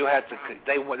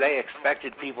 They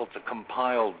expected people to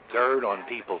compile dirt on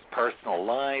people's personal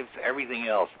lives, everything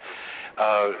else.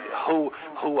 Who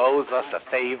owes us a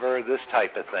favor, this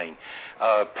type of thing.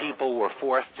 People were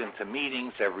forced into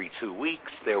meetings every 2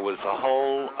 weeks. There was a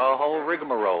whole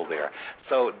rigmarole there.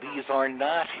 So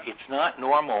it's not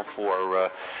normal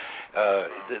for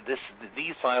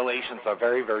these violations are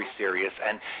very, very serious,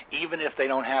 and even if they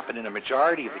don't happen in a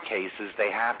majority of the cases,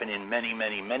 they happen in many,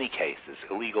 many, many cases.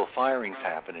 Illegal firings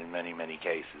happen in many, many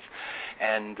cases,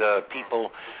 and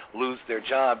people lose their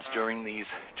jobs during these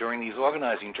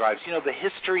organizing drives. The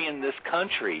history in this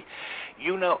country,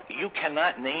 you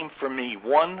cannot name for me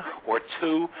one or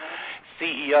two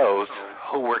CEOs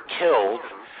who were killed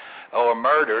or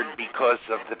murdered because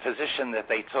of the position that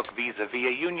they took vis-a-vis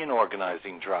a union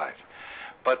organizing drive.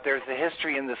 But there's a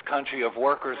history in this country of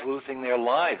workers losing their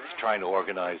lives trying to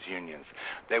organize unions.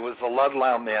 There was the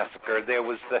Ludlow massacre. There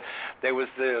was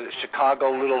the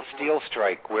Chicago Little Steel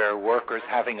strike, where workers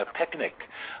having a picnic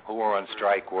who were on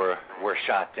strike were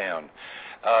shot down.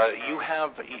 You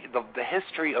have the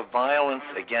history of violence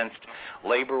against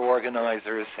labor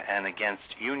organizers and against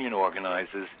union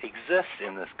organizers exists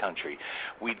in this country.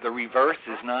 The reverse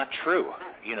is not true.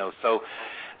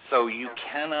 So you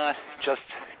cannot just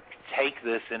take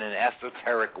this in an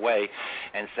esoteric way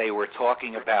and say we're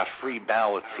talking about free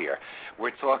ballots here.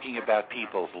 We're talking about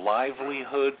people's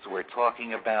livelihoods. We're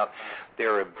talking about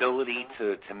their ability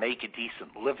to make a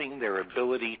decent living, their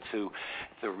ability to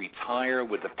retire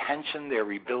with a pension,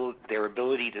 their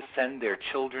ability to send their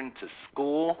children to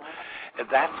school.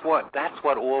 That's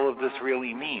what all of this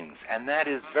really means, and that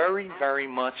is very, very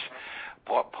much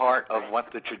part of what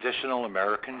the traditional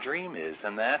American dream is,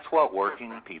 and that's what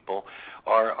working people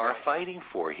are fighting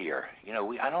for here. You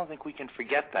know, I don't think we can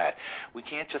forget that. We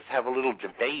can't just have a little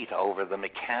debate over the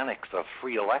mechanics of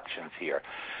free elections here.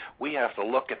 We have to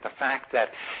look at the fact that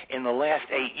in the last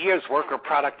 8 years, worker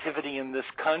productivity in this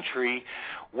country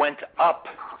went up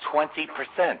 20%.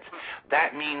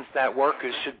 That means that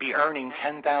workers should be earning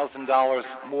 $10,000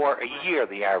 more a year,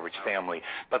 the average family,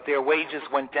 but their wages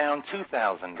went down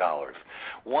 $2,000.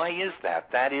 Why is that?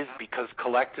 That is because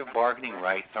collective bargaining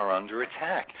rights are under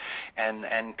attack,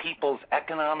 and people's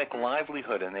economic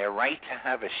livelihood and their right to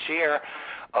have a share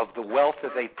of the wealth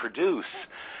that they produce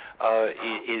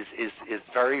is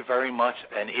very, very much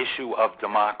an issue of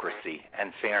democracy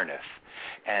and fairness,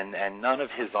 and none of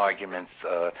his arguments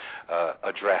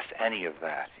address any of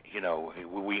that. You know,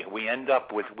 we end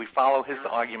up with, we follow his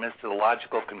arguments to the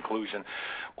logical conclusion,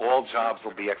 all jobs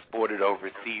will be exported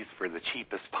overseas for the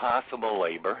cheapest possible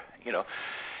labor, you know,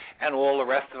 and all the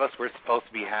rest of us, we're supposed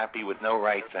to be happy with no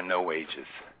rights and no wages,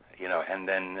 you know, and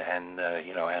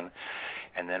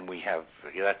then we have,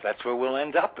 that's where we'll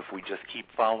end up if we just keep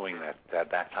following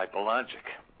that type of logic.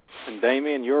 And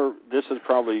Damien, this is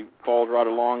probably falls right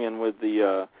along in with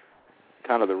the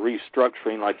kind of the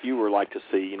restructuring like you would like to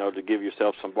see, you know, to give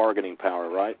yourself some bargaining power,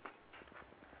 right?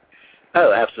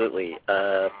 Oh, absolutely.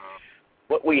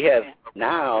 What we have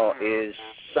now is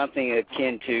something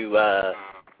akin to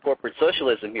corporate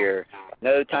socialism here.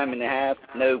 No time and a half,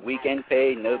 no weekend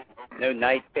pay, no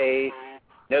night pay,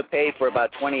 no pay for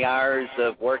about 20 hours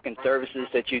of work and services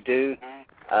that you do.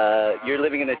 You're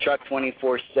living in a truck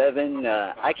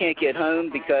 24/7. I can't get home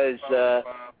because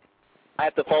I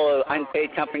have to follow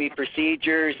unpaid company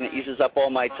procedures, and it uses up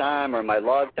all my time or my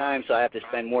log time, so I have to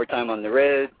spend more time on the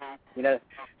road. You know,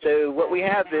 so what we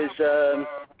have is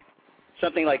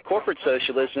something like corporate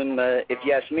socialism, if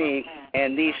you ask me.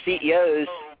 And these CEOs,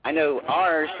 I know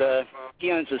ours,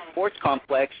 he owns a sports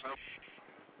complex.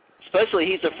 Supposedly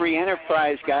he's a free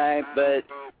enterprise guy, but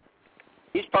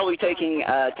he's probably taking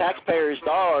taxpayers'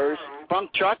 dollars from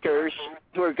truckers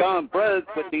who are going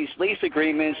broke with these lease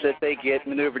agreements that they get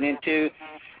maneuvered into,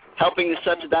 helping to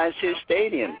subsidize his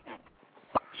stadium.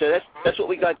 So that's what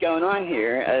we got going on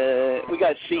here. We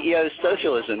got CEO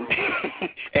socialism,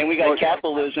 and we got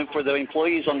capitalism for the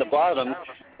employees on the bottom,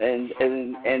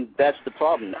 and that's the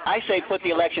problem. I say put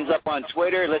the elections up on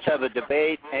Twitter, let's have a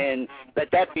debate, and let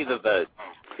that be the vote.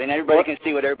 Then everybody can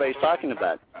see what everybody's talking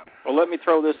about. Well, let me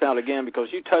throw this out again because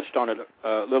you touched on it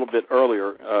a little bit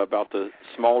earlier about the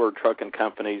smaller trucking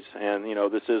companies, and, you know,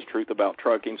 this is truth about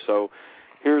trucking. So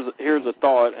here's a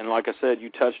thought, and like I said, you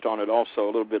touched on it also a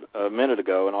little bit a minute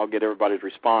ago, and I'll get everybody's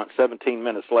response. 17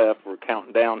 minutes left. We're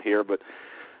counting down here, but,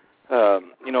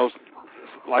 you know,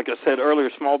 like I said earlier,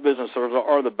 small businesses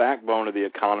are the backbone of the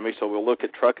economy, so we'll look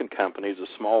at trucking companies as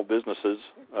small businesses,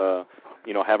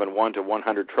 you know, having 1 to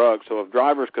 100 trucks. So if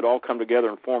drivers could all come together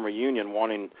and form a union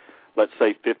wanting, let's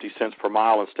say, 50 cents per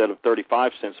mile instead of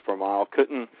 35 cents per mile,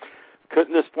 couldn't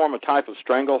this form a type of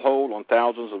stranglehold on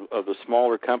thousands of the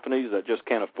smaller companies that just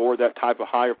can't afford that type of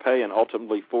higher pay and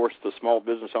ultimately force the small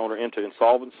business owner into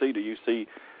insolvency? Do you see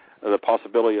the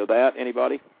possibility of that?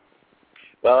 Anybody?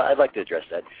 Well, I'd like to address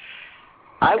that.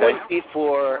 I wouldn't be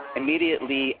for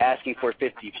immediately asking for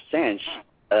 50 cents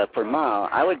per mile.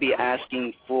 I would be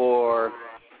asking for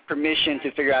permission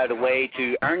to figure out a way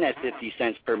to earn that 50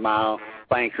 cents per mile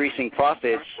by increasing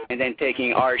profits and then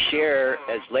taking our share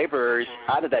as laborers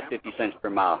out of that 50 cents per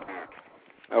mile.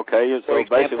 Okay, so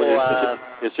basically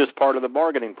it's just part of the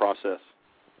bargaining process.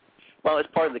 Well, it's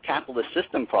part of the capitalist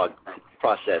system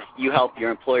process. You help your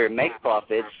employer make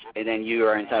profits, and then you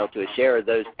are entitled to a share of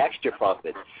those extra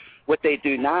profits. What they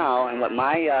do now, and what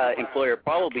my employer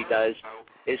probably does,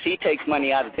 is he takes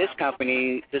money out of this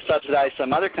company to subsidize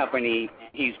some other company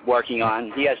he's working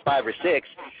on. He has 5 or 6.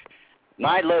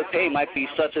 My low pay might be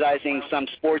subsidizing some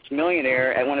sports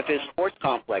millionaire at one of his sports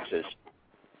complexes.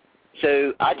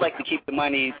 So I'd like to keep the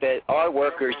money that our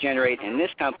workers generate in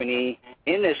this company,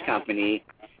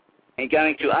 and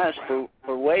going to us for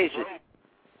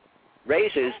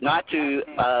raises, not to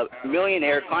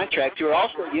millionaire contracts who are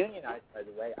also unionized, by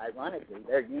the way. Ironically,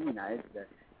 they're unionized.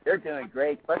 They're doing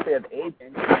great. Plus, they have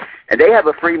agents, and they have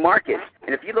a free market.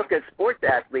 And if you look at sports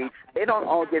athletes, they don't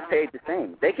all get paid the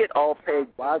same. They get all paid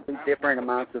wildly different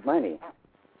amounts of money.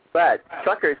 But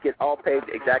truckers get all paid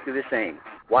exactly the same.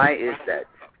 Why is that?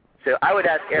 So I would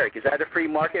ask Eric, is that a free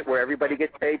market where everybody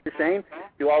gets paid the same?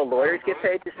 Do all lawyers get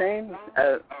paid the same?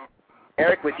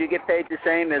 Eric, would you get paid the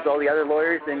same as all the other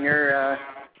lawyers in your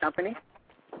company?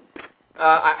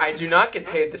 I do not get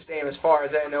paid the same, as far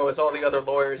as I know, as all the other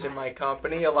lawyers in my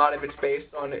company. A lot of it's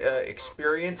based on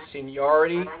experience,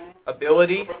 seniority,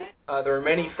 ability. There are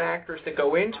many factors that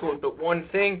go into it, but one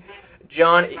thing,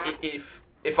 John,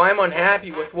 if I'm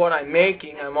unhappy with what I'm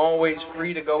making, I'm always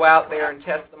free to go out there and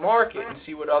test the market and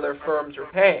see what other firms are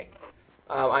paying.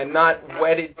 I'm not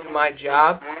wedded to my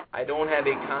job. I don't have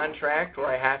a contract where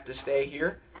I have to stay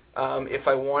here. If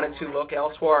I wanted to look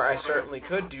elsewhere, I certainly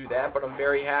could do that, but I'm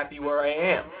very happy where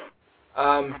I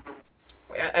am.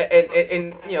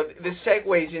 And you know, this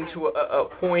segues into a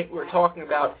point we're talking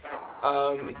about,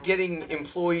 getting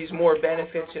employees more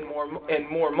benefits and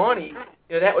more money.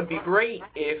 You know, that would be great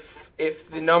if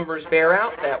the numbers bear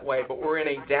out that way, but we're in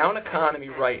a down economy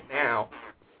right now.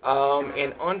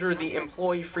 And under the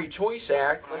Employee Free Choice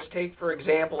Act, let's take, for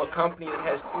example, a company that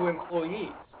has 2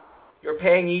 employees. You're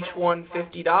paying each one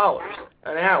 $50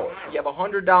 an hour. You have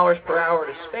 $100 per hour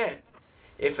to spend.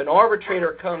 If an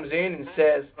arbitrator comes in and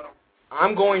says,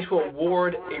 I'm going to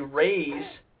award a raise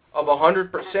of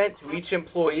 100% to each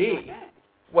employee,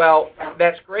 well,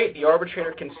 that's great. The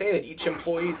arbitrator can say that each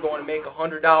employee is going to make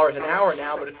 $100 an hour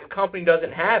now, but if the company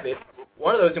doesn't have it,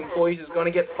 one of those employees is going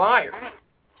to get fired.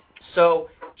 So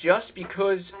just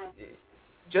because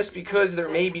there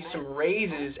may be some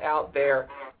raises out there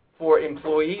for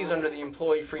employees under the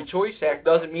Employee Free Choice Act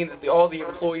doesn't mean that all the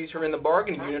employees who are in the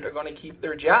bargaining unit are going to keep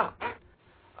their job.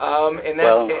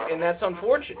 And that's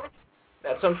unfortunate.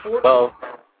 That's unfortunate. Well,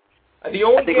 the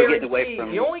only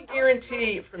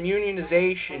guarantee from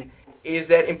unionization is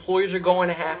that employers are going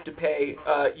to have to pay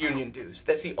union dues.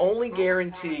 That's the only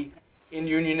guarantee in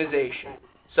unionization.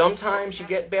 Sometimes you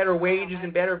get better wages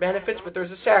and better benefits, but there's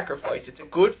a sacrifice. It's a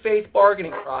good faith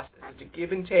bargaining process. It's a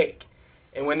give and take.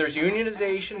 And when there's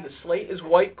unionization, the slate is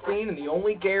wiped clean, and the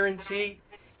only guarantee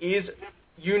is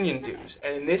union dues.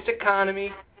 And in this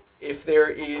economy, if there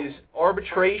is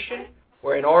arbitration,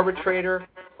 where an arbitrator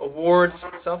awards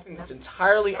something that's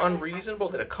entirely unreasonable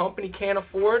that a company can't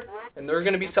afford, and there are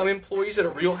going to be some employees that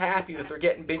are real happy that they're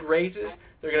getting big raises,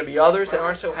 there are going to be others that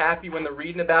aren't so happy when they're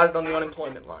reading about it on the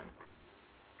unemployment line.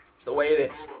 It's the way it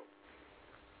is.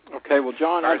 Okay, well,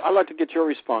 John, I'd like to get your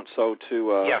response, so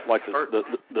to like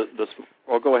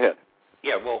well, go ahead.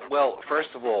 Yeah, well, first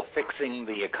of all, fixing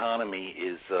the economy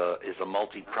is a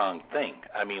multi-pronged thing.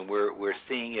 I mean, we're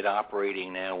seeing it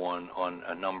operating now on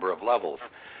a number of levels.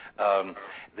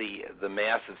 The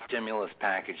massive stimulus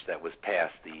package that was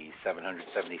passed, the $776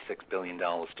 billion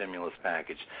stimulus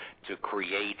package to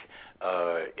create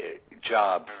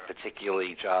jobs,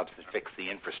 particularly jobs that fix the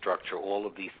infrastructure, all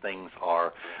of these things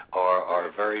are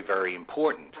very, very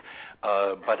important.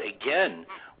 But again,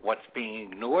 what's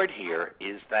being ignored here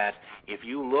is that if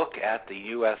you look at the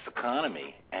U.S.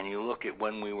 economy and you look at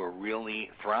when we were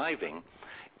really thriving,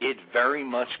 it very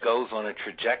much goes on a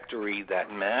trajectory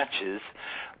that matches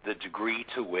the degree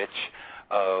to which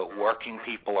working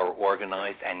people are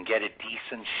organized and get a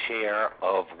decent share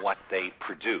of what they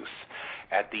produce.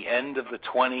 At the end of the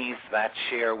 20s, that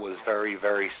share was very,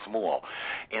 very small.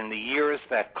 In the years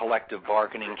that collective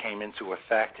bargaining came into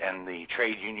effect and the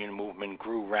trade union movement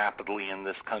grew rapidly in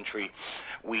this country,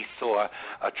 we saw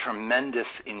a tremendous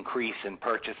increase in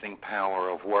purchasing power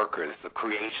of workers, the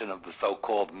creation of the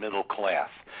so-called middle class,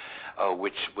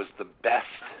 which was the best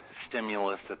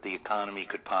stimulus that the economy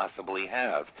could possibly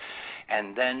have.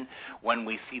 And then when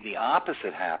we see the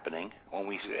opposite happening, when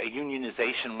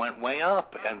unionization went way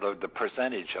up, and the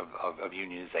percentage of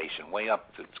unionization way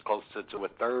up, it's close to a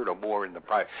third or more in the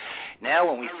private.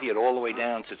 Now when we see it all the way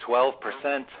down to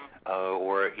 12%,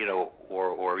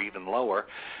 or even lower,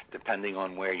 depending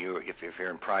on where if you're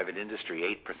in private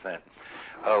industry,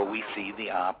 8%, we see the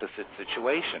opposite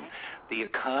situation. The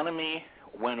economy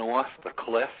went off the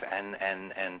cliff and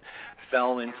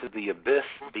fell into the abyss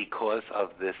because of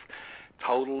this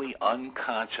totally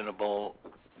unconscionable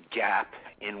gap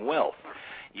in wealth.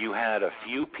 You had a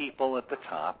few people at the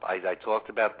top. I talked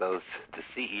about those. The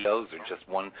CEOs are just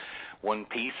one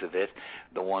piece of it.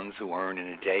 The ones who earn in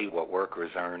a day what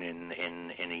workers earn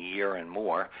in a year and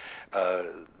more,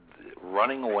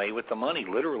 running away with the money.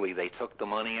 Literally, they took the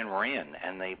money and ran,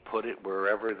 and they put it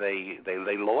wherever they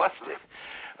lost it.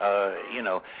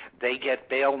 They get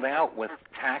bailed out with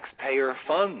taxpayer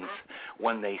funds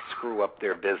when they screw up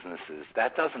their businesses.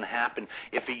 That doesn't happen.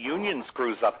 If a union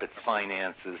screws up its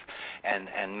finances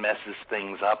and messes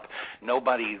things up,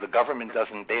 the government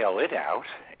doesn't bail it out,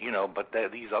 but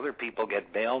these other people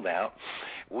get bailed out.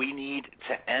 We need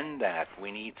to end that.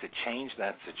 We need to change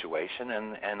that situation,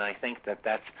 and I think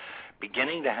that's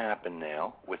beginning to happen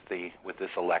now with this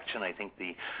election. I think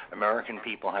the American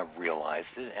people have realized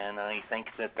it, and I think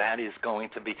that is going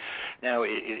to be. Now,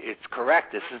 it's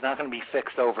correct. This is not going to be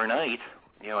fixed overnight,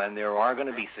 and there are going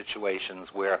to be situations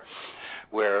where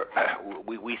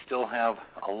we still have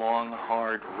a long,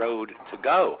 hard road to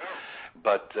go.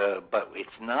 But it's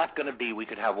not going to be, we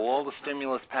could have all the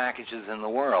stimulus packages in the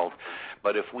world,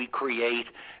 but if we create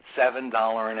 $7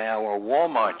 an hour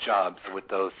Walmart jobs with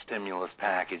those stimulus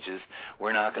packages,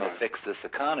 we're not going to fix this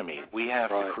economy. We have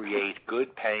to create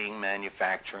good-paying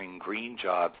manufacturing, green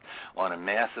jobs on a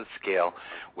massive scale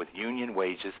with union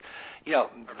wages.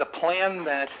 The plan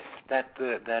that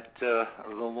the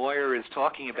lawyer is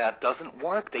talking about doesn't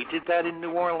work. They did that in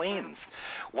New Orleans.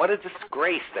 What a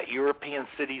disgrace that European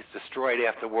cities destroyed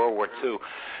after World War II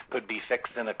could be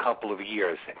fixed in a couple of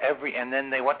years. And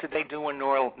then what did they do in New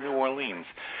Orleans?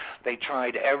 They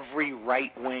tried every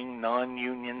right-wing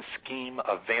non-union scheme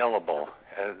available,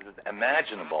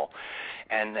 imaginable,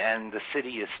 and the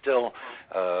city is still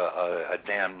a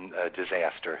damn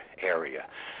disaster area.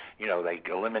 They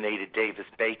eliminated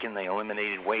Davis-Bacon. They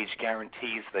eliminated wage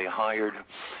guarantees. They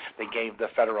gave the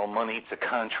federal money to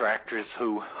contractors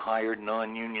who hired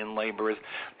non-union laborers.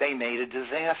 They made a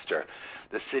disaster.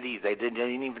 The city, they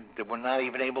were not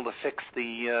even able to fix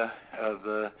the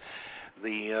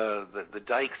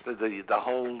dikes, the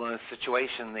whole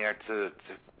situation there to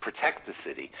protect the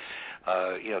city.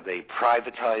 They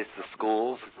privatized the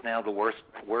schools. It's now the worst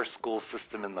school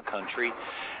system in the country.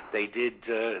 They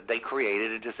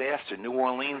created a disaster. New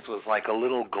Orleans was like a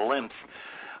little glimpse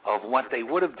of what they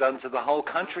would have done to the whole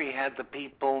country had the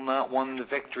people not won the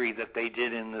victory that they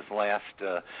did in this last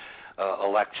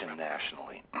election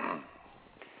nationally.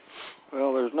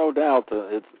 Well, there's no doubt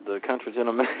that the country's in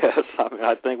a mess.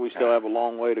 I think we still have a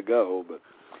long way to go, but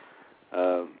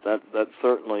that's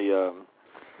certainly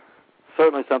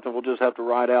something we'll just have to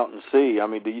ride out and see. I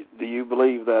mean, do you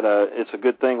believe that it's a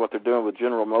good thing what they're doing with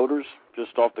General Motors,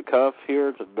 just off the cuff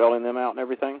here, to bailing them out and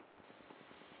everything?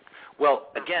 Well,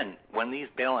 again, when these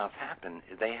bailouts happen,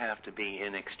 they have to be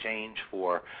in exchange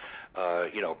for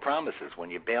promises.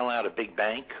 When you bail out a big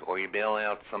bank or you bail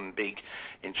out some big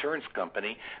insurance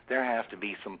company, there have to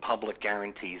be some public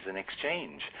guarantees in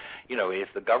exchange.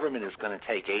 If the government is going to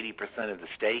take 80% of the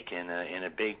stake in a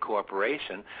big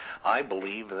corporation, I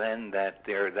believe then that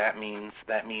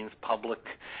means public,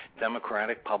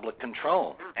 democratic public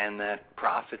control, and that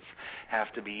profits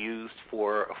have to be used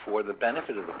for the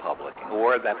benefit of the public,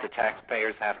 or that the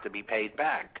taxpayers have to be paid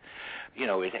back.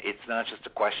 It's not just a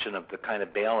question of the kind of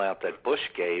bailout that Bush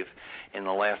gave in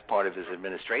the last part of his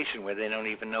administration, where they don't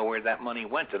even know where that money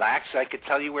went. And I could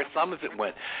tell you where some of it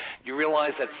went. You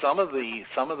realize that some of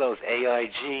those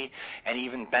AIG and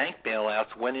even bank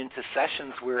bailouts went into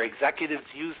sessions where executives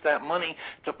used that money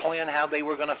to plan how they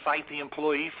were going to fight the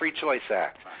Employee Free Choice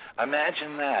Act.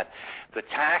 Imagine that. The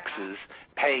taxes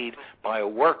paid by a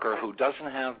worker who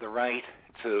doesn't have the right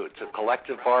to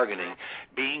collective bargaining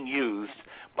being used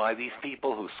by these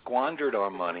people who squandered our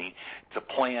money to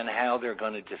plan how they're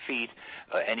going to defeat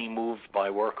any moves by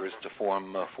workers to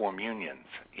form unions.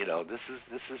 This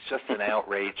is just an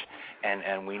outrage,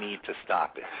 and we need to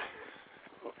stop it.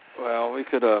 Well, we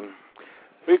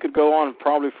could go on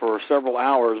probably for several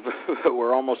hours, but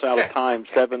we're almost out of time.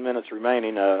 7 minutes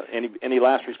remaining. Any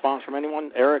last response from anyone?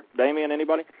 Eric, Damien,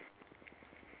 anybody?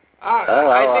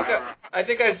 I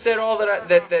think I've said all that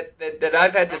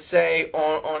I've had to say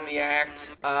on the act.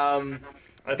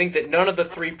 I think that none of the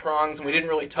three prongs, and we didn't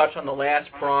really touch on the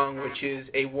last prong, which is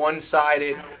a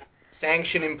one-sided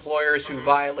sanction employers who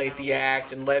violate the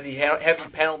act and levy heavy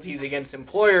penalties against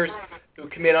employers who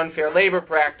commit unfair labor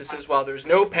practices, while there's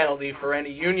no penalty for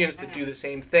any unions that do the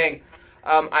same thing.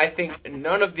 I think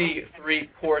none of the three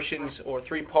portions or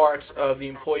three parts of the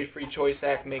Employee Free Choice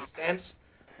Act make sense.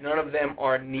 None of them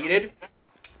are needed.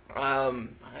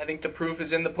 I think the proof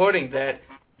is in the pudding that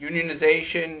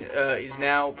unionization is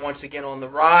now once again on the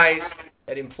rise,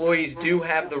 that employees do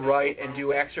have the right and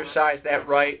do exercise that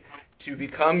right to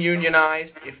become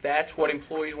unionized. If that's what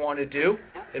employees want to do,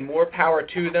 then more power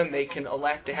to them. They can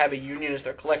elect to have a union as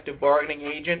their collective bargaining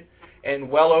agent, and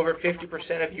well over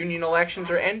 50% of union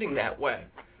elections are ending that way.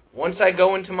 Once I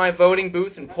go into my voting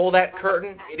booth and pull that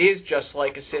curtain, it is just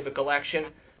like a civic election.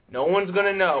 No one's going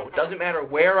to know. It doesn't matter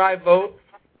where I vote.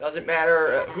 It doesn't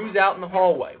matter who's out in the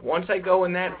hallway. Once I go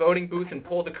in that voting booth and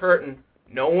pull the curtain,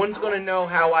 No one's going to know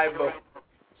how I vote.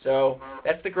 So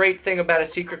that's the great thing about a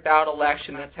secret ballot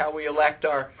election. That's how we elect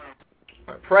our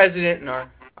president and our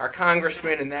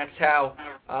congressman, and that's how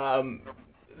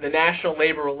the National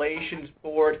Labor Relations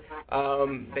Board,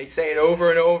 they say it over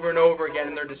and over and over again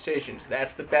in their decisions.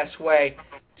 That's the best way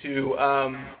to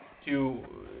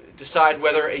decide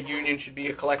whether a union should be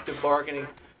a collective bargaining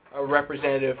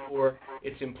representative for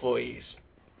its employees.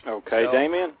 Okay, So,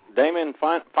 Damien,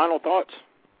 final thoughts?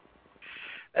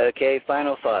 Okay,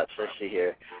 final thoughts. Let's see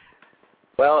here.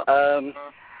 Well,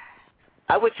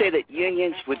 I would say that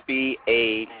unions would be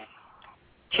a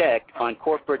check on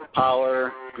corporate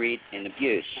power, greed, and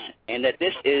abuse, and that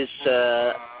this is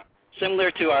similar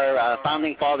to our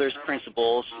founding fathers'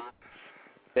 principles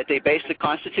that they based the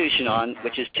Constitution on,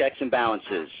 which is checks and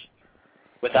balances.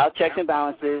 Without checks and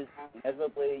balances,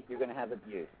 inevitably you're going to have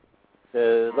abuse.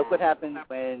 So look what happened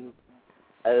when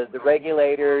the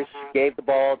regulators gave the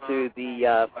ball to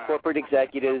the corporate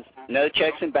executives. No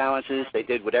checks and balances. They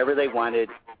did whatever they wanted.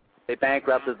 They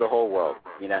bankrupted the whole world,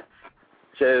 you know.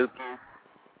 So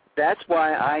that's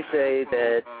why I say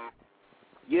that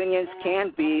unions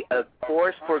can be a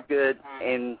force for good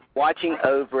in watching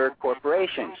over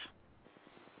corporations.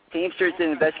 Teamsters did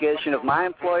an investigation of my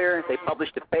employer. They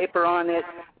published a paper on it.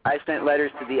 I sent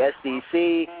letters to the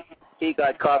SEC. He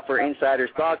got caught for insider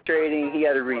stock trading. He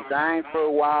had to resign for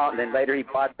a while, and then later he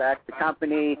bought back the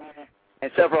company.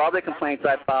 And several other complaints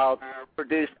I filed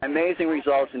produced amazing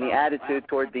results in the attitude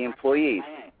toward the employees.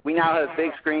 We now have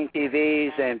big screen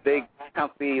TVs and big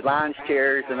comfy lounge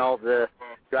chairs and all the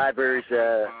drivers'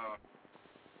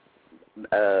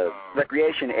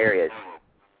 recreation areas.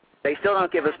 They still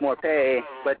don't give us more pay,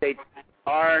 but they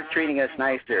are treating us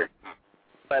nicer.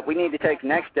 But we need to take the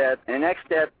next step, and the next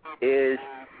step is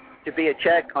to be a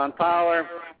check on power,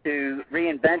 to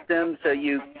reinvent them so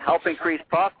you help increase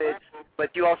profits,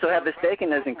 but you also have a stake in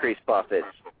those increased profits.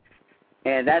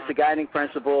 And that's the guiding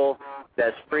principle.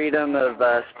 That's freedom of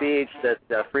speech, that's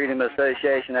freedom of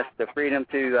association, that's the freedom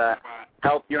to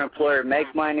help your employer make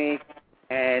money.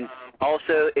 And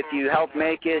also, if you help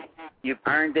make it, you've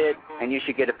earned it, and you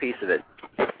should get a piece of it.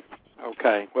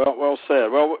 Okay, well said.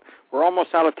 Well, we're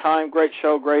almost out of time. Great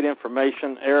show, great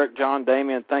information. Eric, John,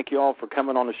 Damien, thank you all for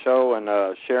coming on the show and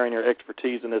sharing your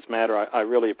expertise in this matter. I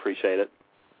really appreciate it.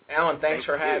 Alan, thanks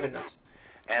for having us.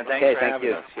 And thanks for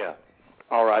having us, yeah.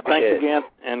 All right, thanks again,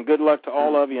 and good luck to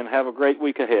all of you, and have a great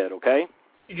week ahead, okay?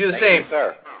 You do the same,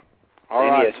 sir. All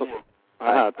right. So,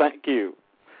 thank you.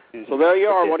 So there you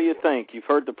are. What do you think? You've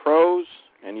heard the pros,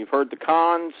 and you've heard the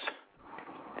cons.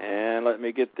 And let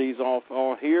me get these off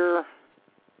all here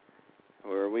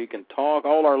where we can talk.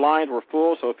 All our lines were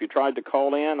full, so if you tried to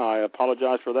call in, I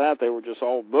apologize for that. They were just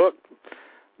all booked.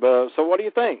 But so what do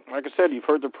you think? Like I said, you've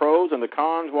heard the pros and the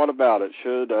cons. What about it?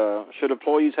 Should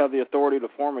employees have the authority to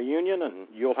form a union? And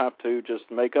you'll have to just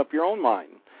make up your own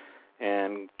mind.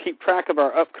 And keep track of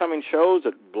our upcoming shows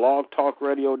at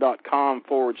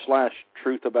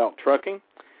blogtalkradio.com/truthabouttrucking.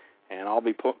 And I'll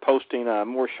be posting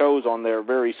more shows on there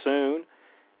very soon.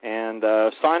 And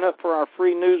sign up for our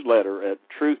free newsletter at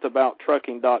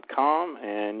truthabouttrucking.com,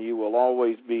 and you will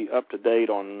always be up to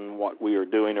date on what we are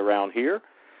doing around here.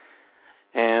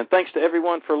 And thanks to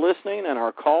everyone for listening and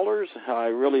our callers. I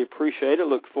really appreciate it.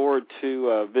 Look forward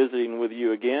to visiting with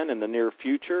you again in the near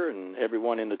future, and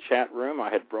everyone in the chat room.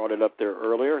 I had brought it up there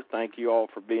earlier. Thank you all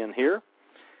for being here.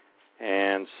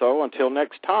 And so until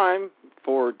next time,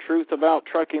 for Truth About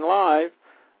Trucking Live,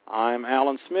 I'm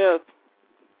Alan Smith.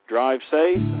 Drive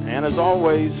safe, and as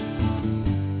always,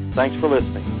 thanks for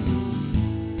listening.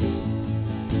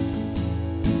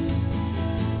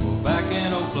 Well, back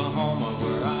in Oklahoma,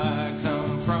 where I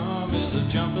come from, is a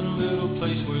jumping little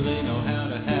place where they know how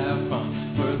to have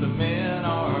fun. Where the men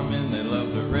are men, they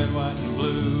love the red, white, and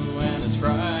blue, and it's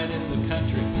right in the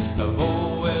country of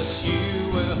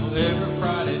OSU. Well, every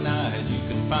Friday night you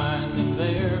can find them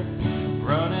there,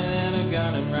 running and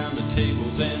a-gunning round the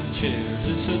tables and chairs.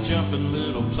 It's a jumping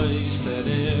little place that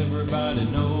everybody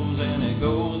knows, and it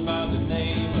goes by the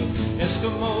name of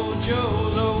Eskimo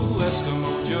Joe's. Oh,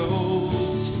 Eskimo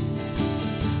Joe's.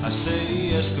 I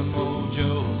say Eskimo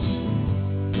Joe's.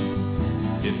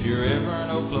 If you're ever in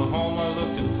Oklahoma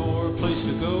looking for a place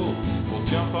to go, well,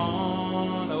 jump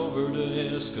on over to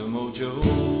Eskimo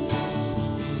Joe's.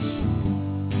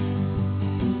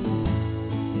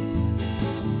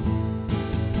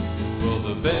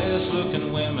 The best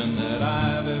looking women that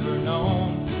I've ever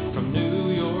known, from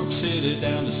New York City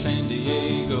down to San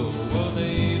Diego, well,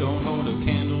 they don't hold a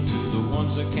candle to the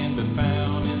ones that can be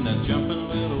found in that jumping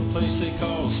little place they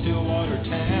call Stillwater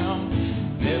Town.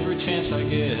 And every chance I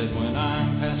get when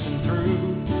I'm passing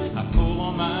through, I pull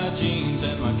on my jeans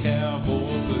and my cowboy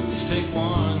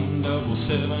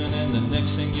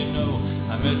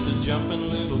I'm at the jumping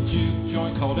little juke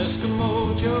joint called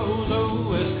Eskimo Joe's.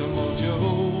 Oh, Eskimo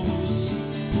Joe's.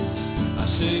 I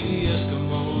say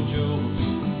Eskimo Joe's.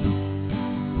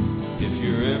 If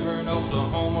you're ever in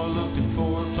Oklahoma looking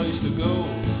for a place to go,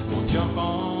 well, jump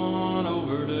on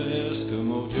over to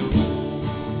Eskimo Joe's.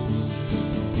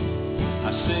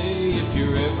 I say if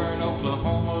you're ever in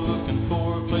Oklahoma looking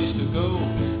for a place to go,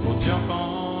 well, jump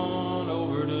on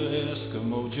over to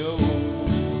Eskimo Joe's.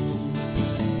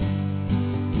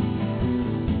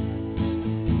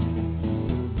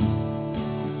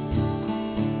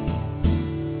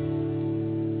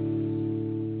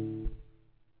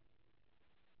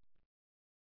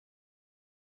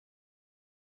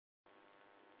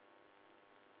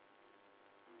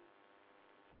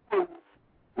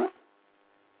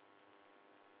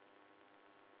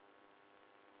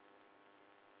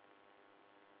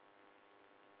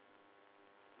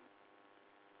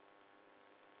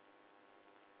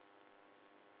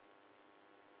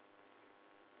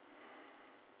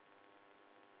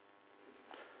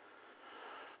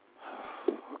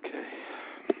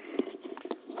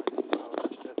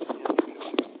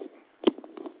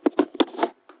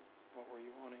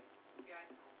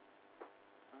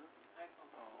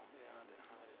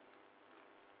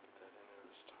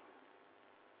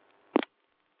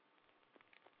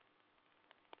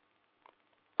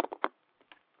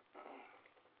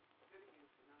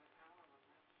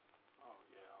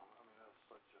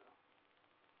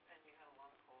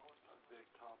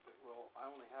 Well, I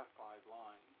only have 5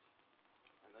 lines,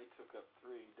 and they took up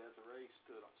 3. Desiree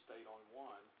stayed on 1,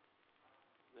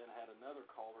 then had another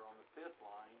caller on the 5th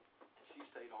line, and she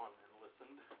stayed on and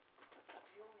listened.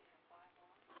 You only have 5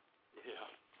 lines? Yeah.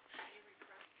 Can you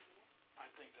request more? I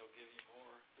think they'll give you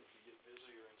more if you get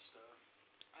busier and stuff.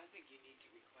 I think you need to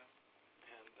request more.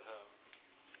 And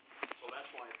so that's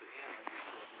why at the end I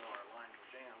just said, our lines are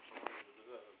jammed, so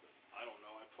I don't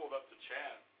know. I pulled up the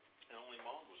chat, and only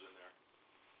Mom was in there.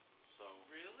 So.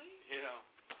 Really? Yeah.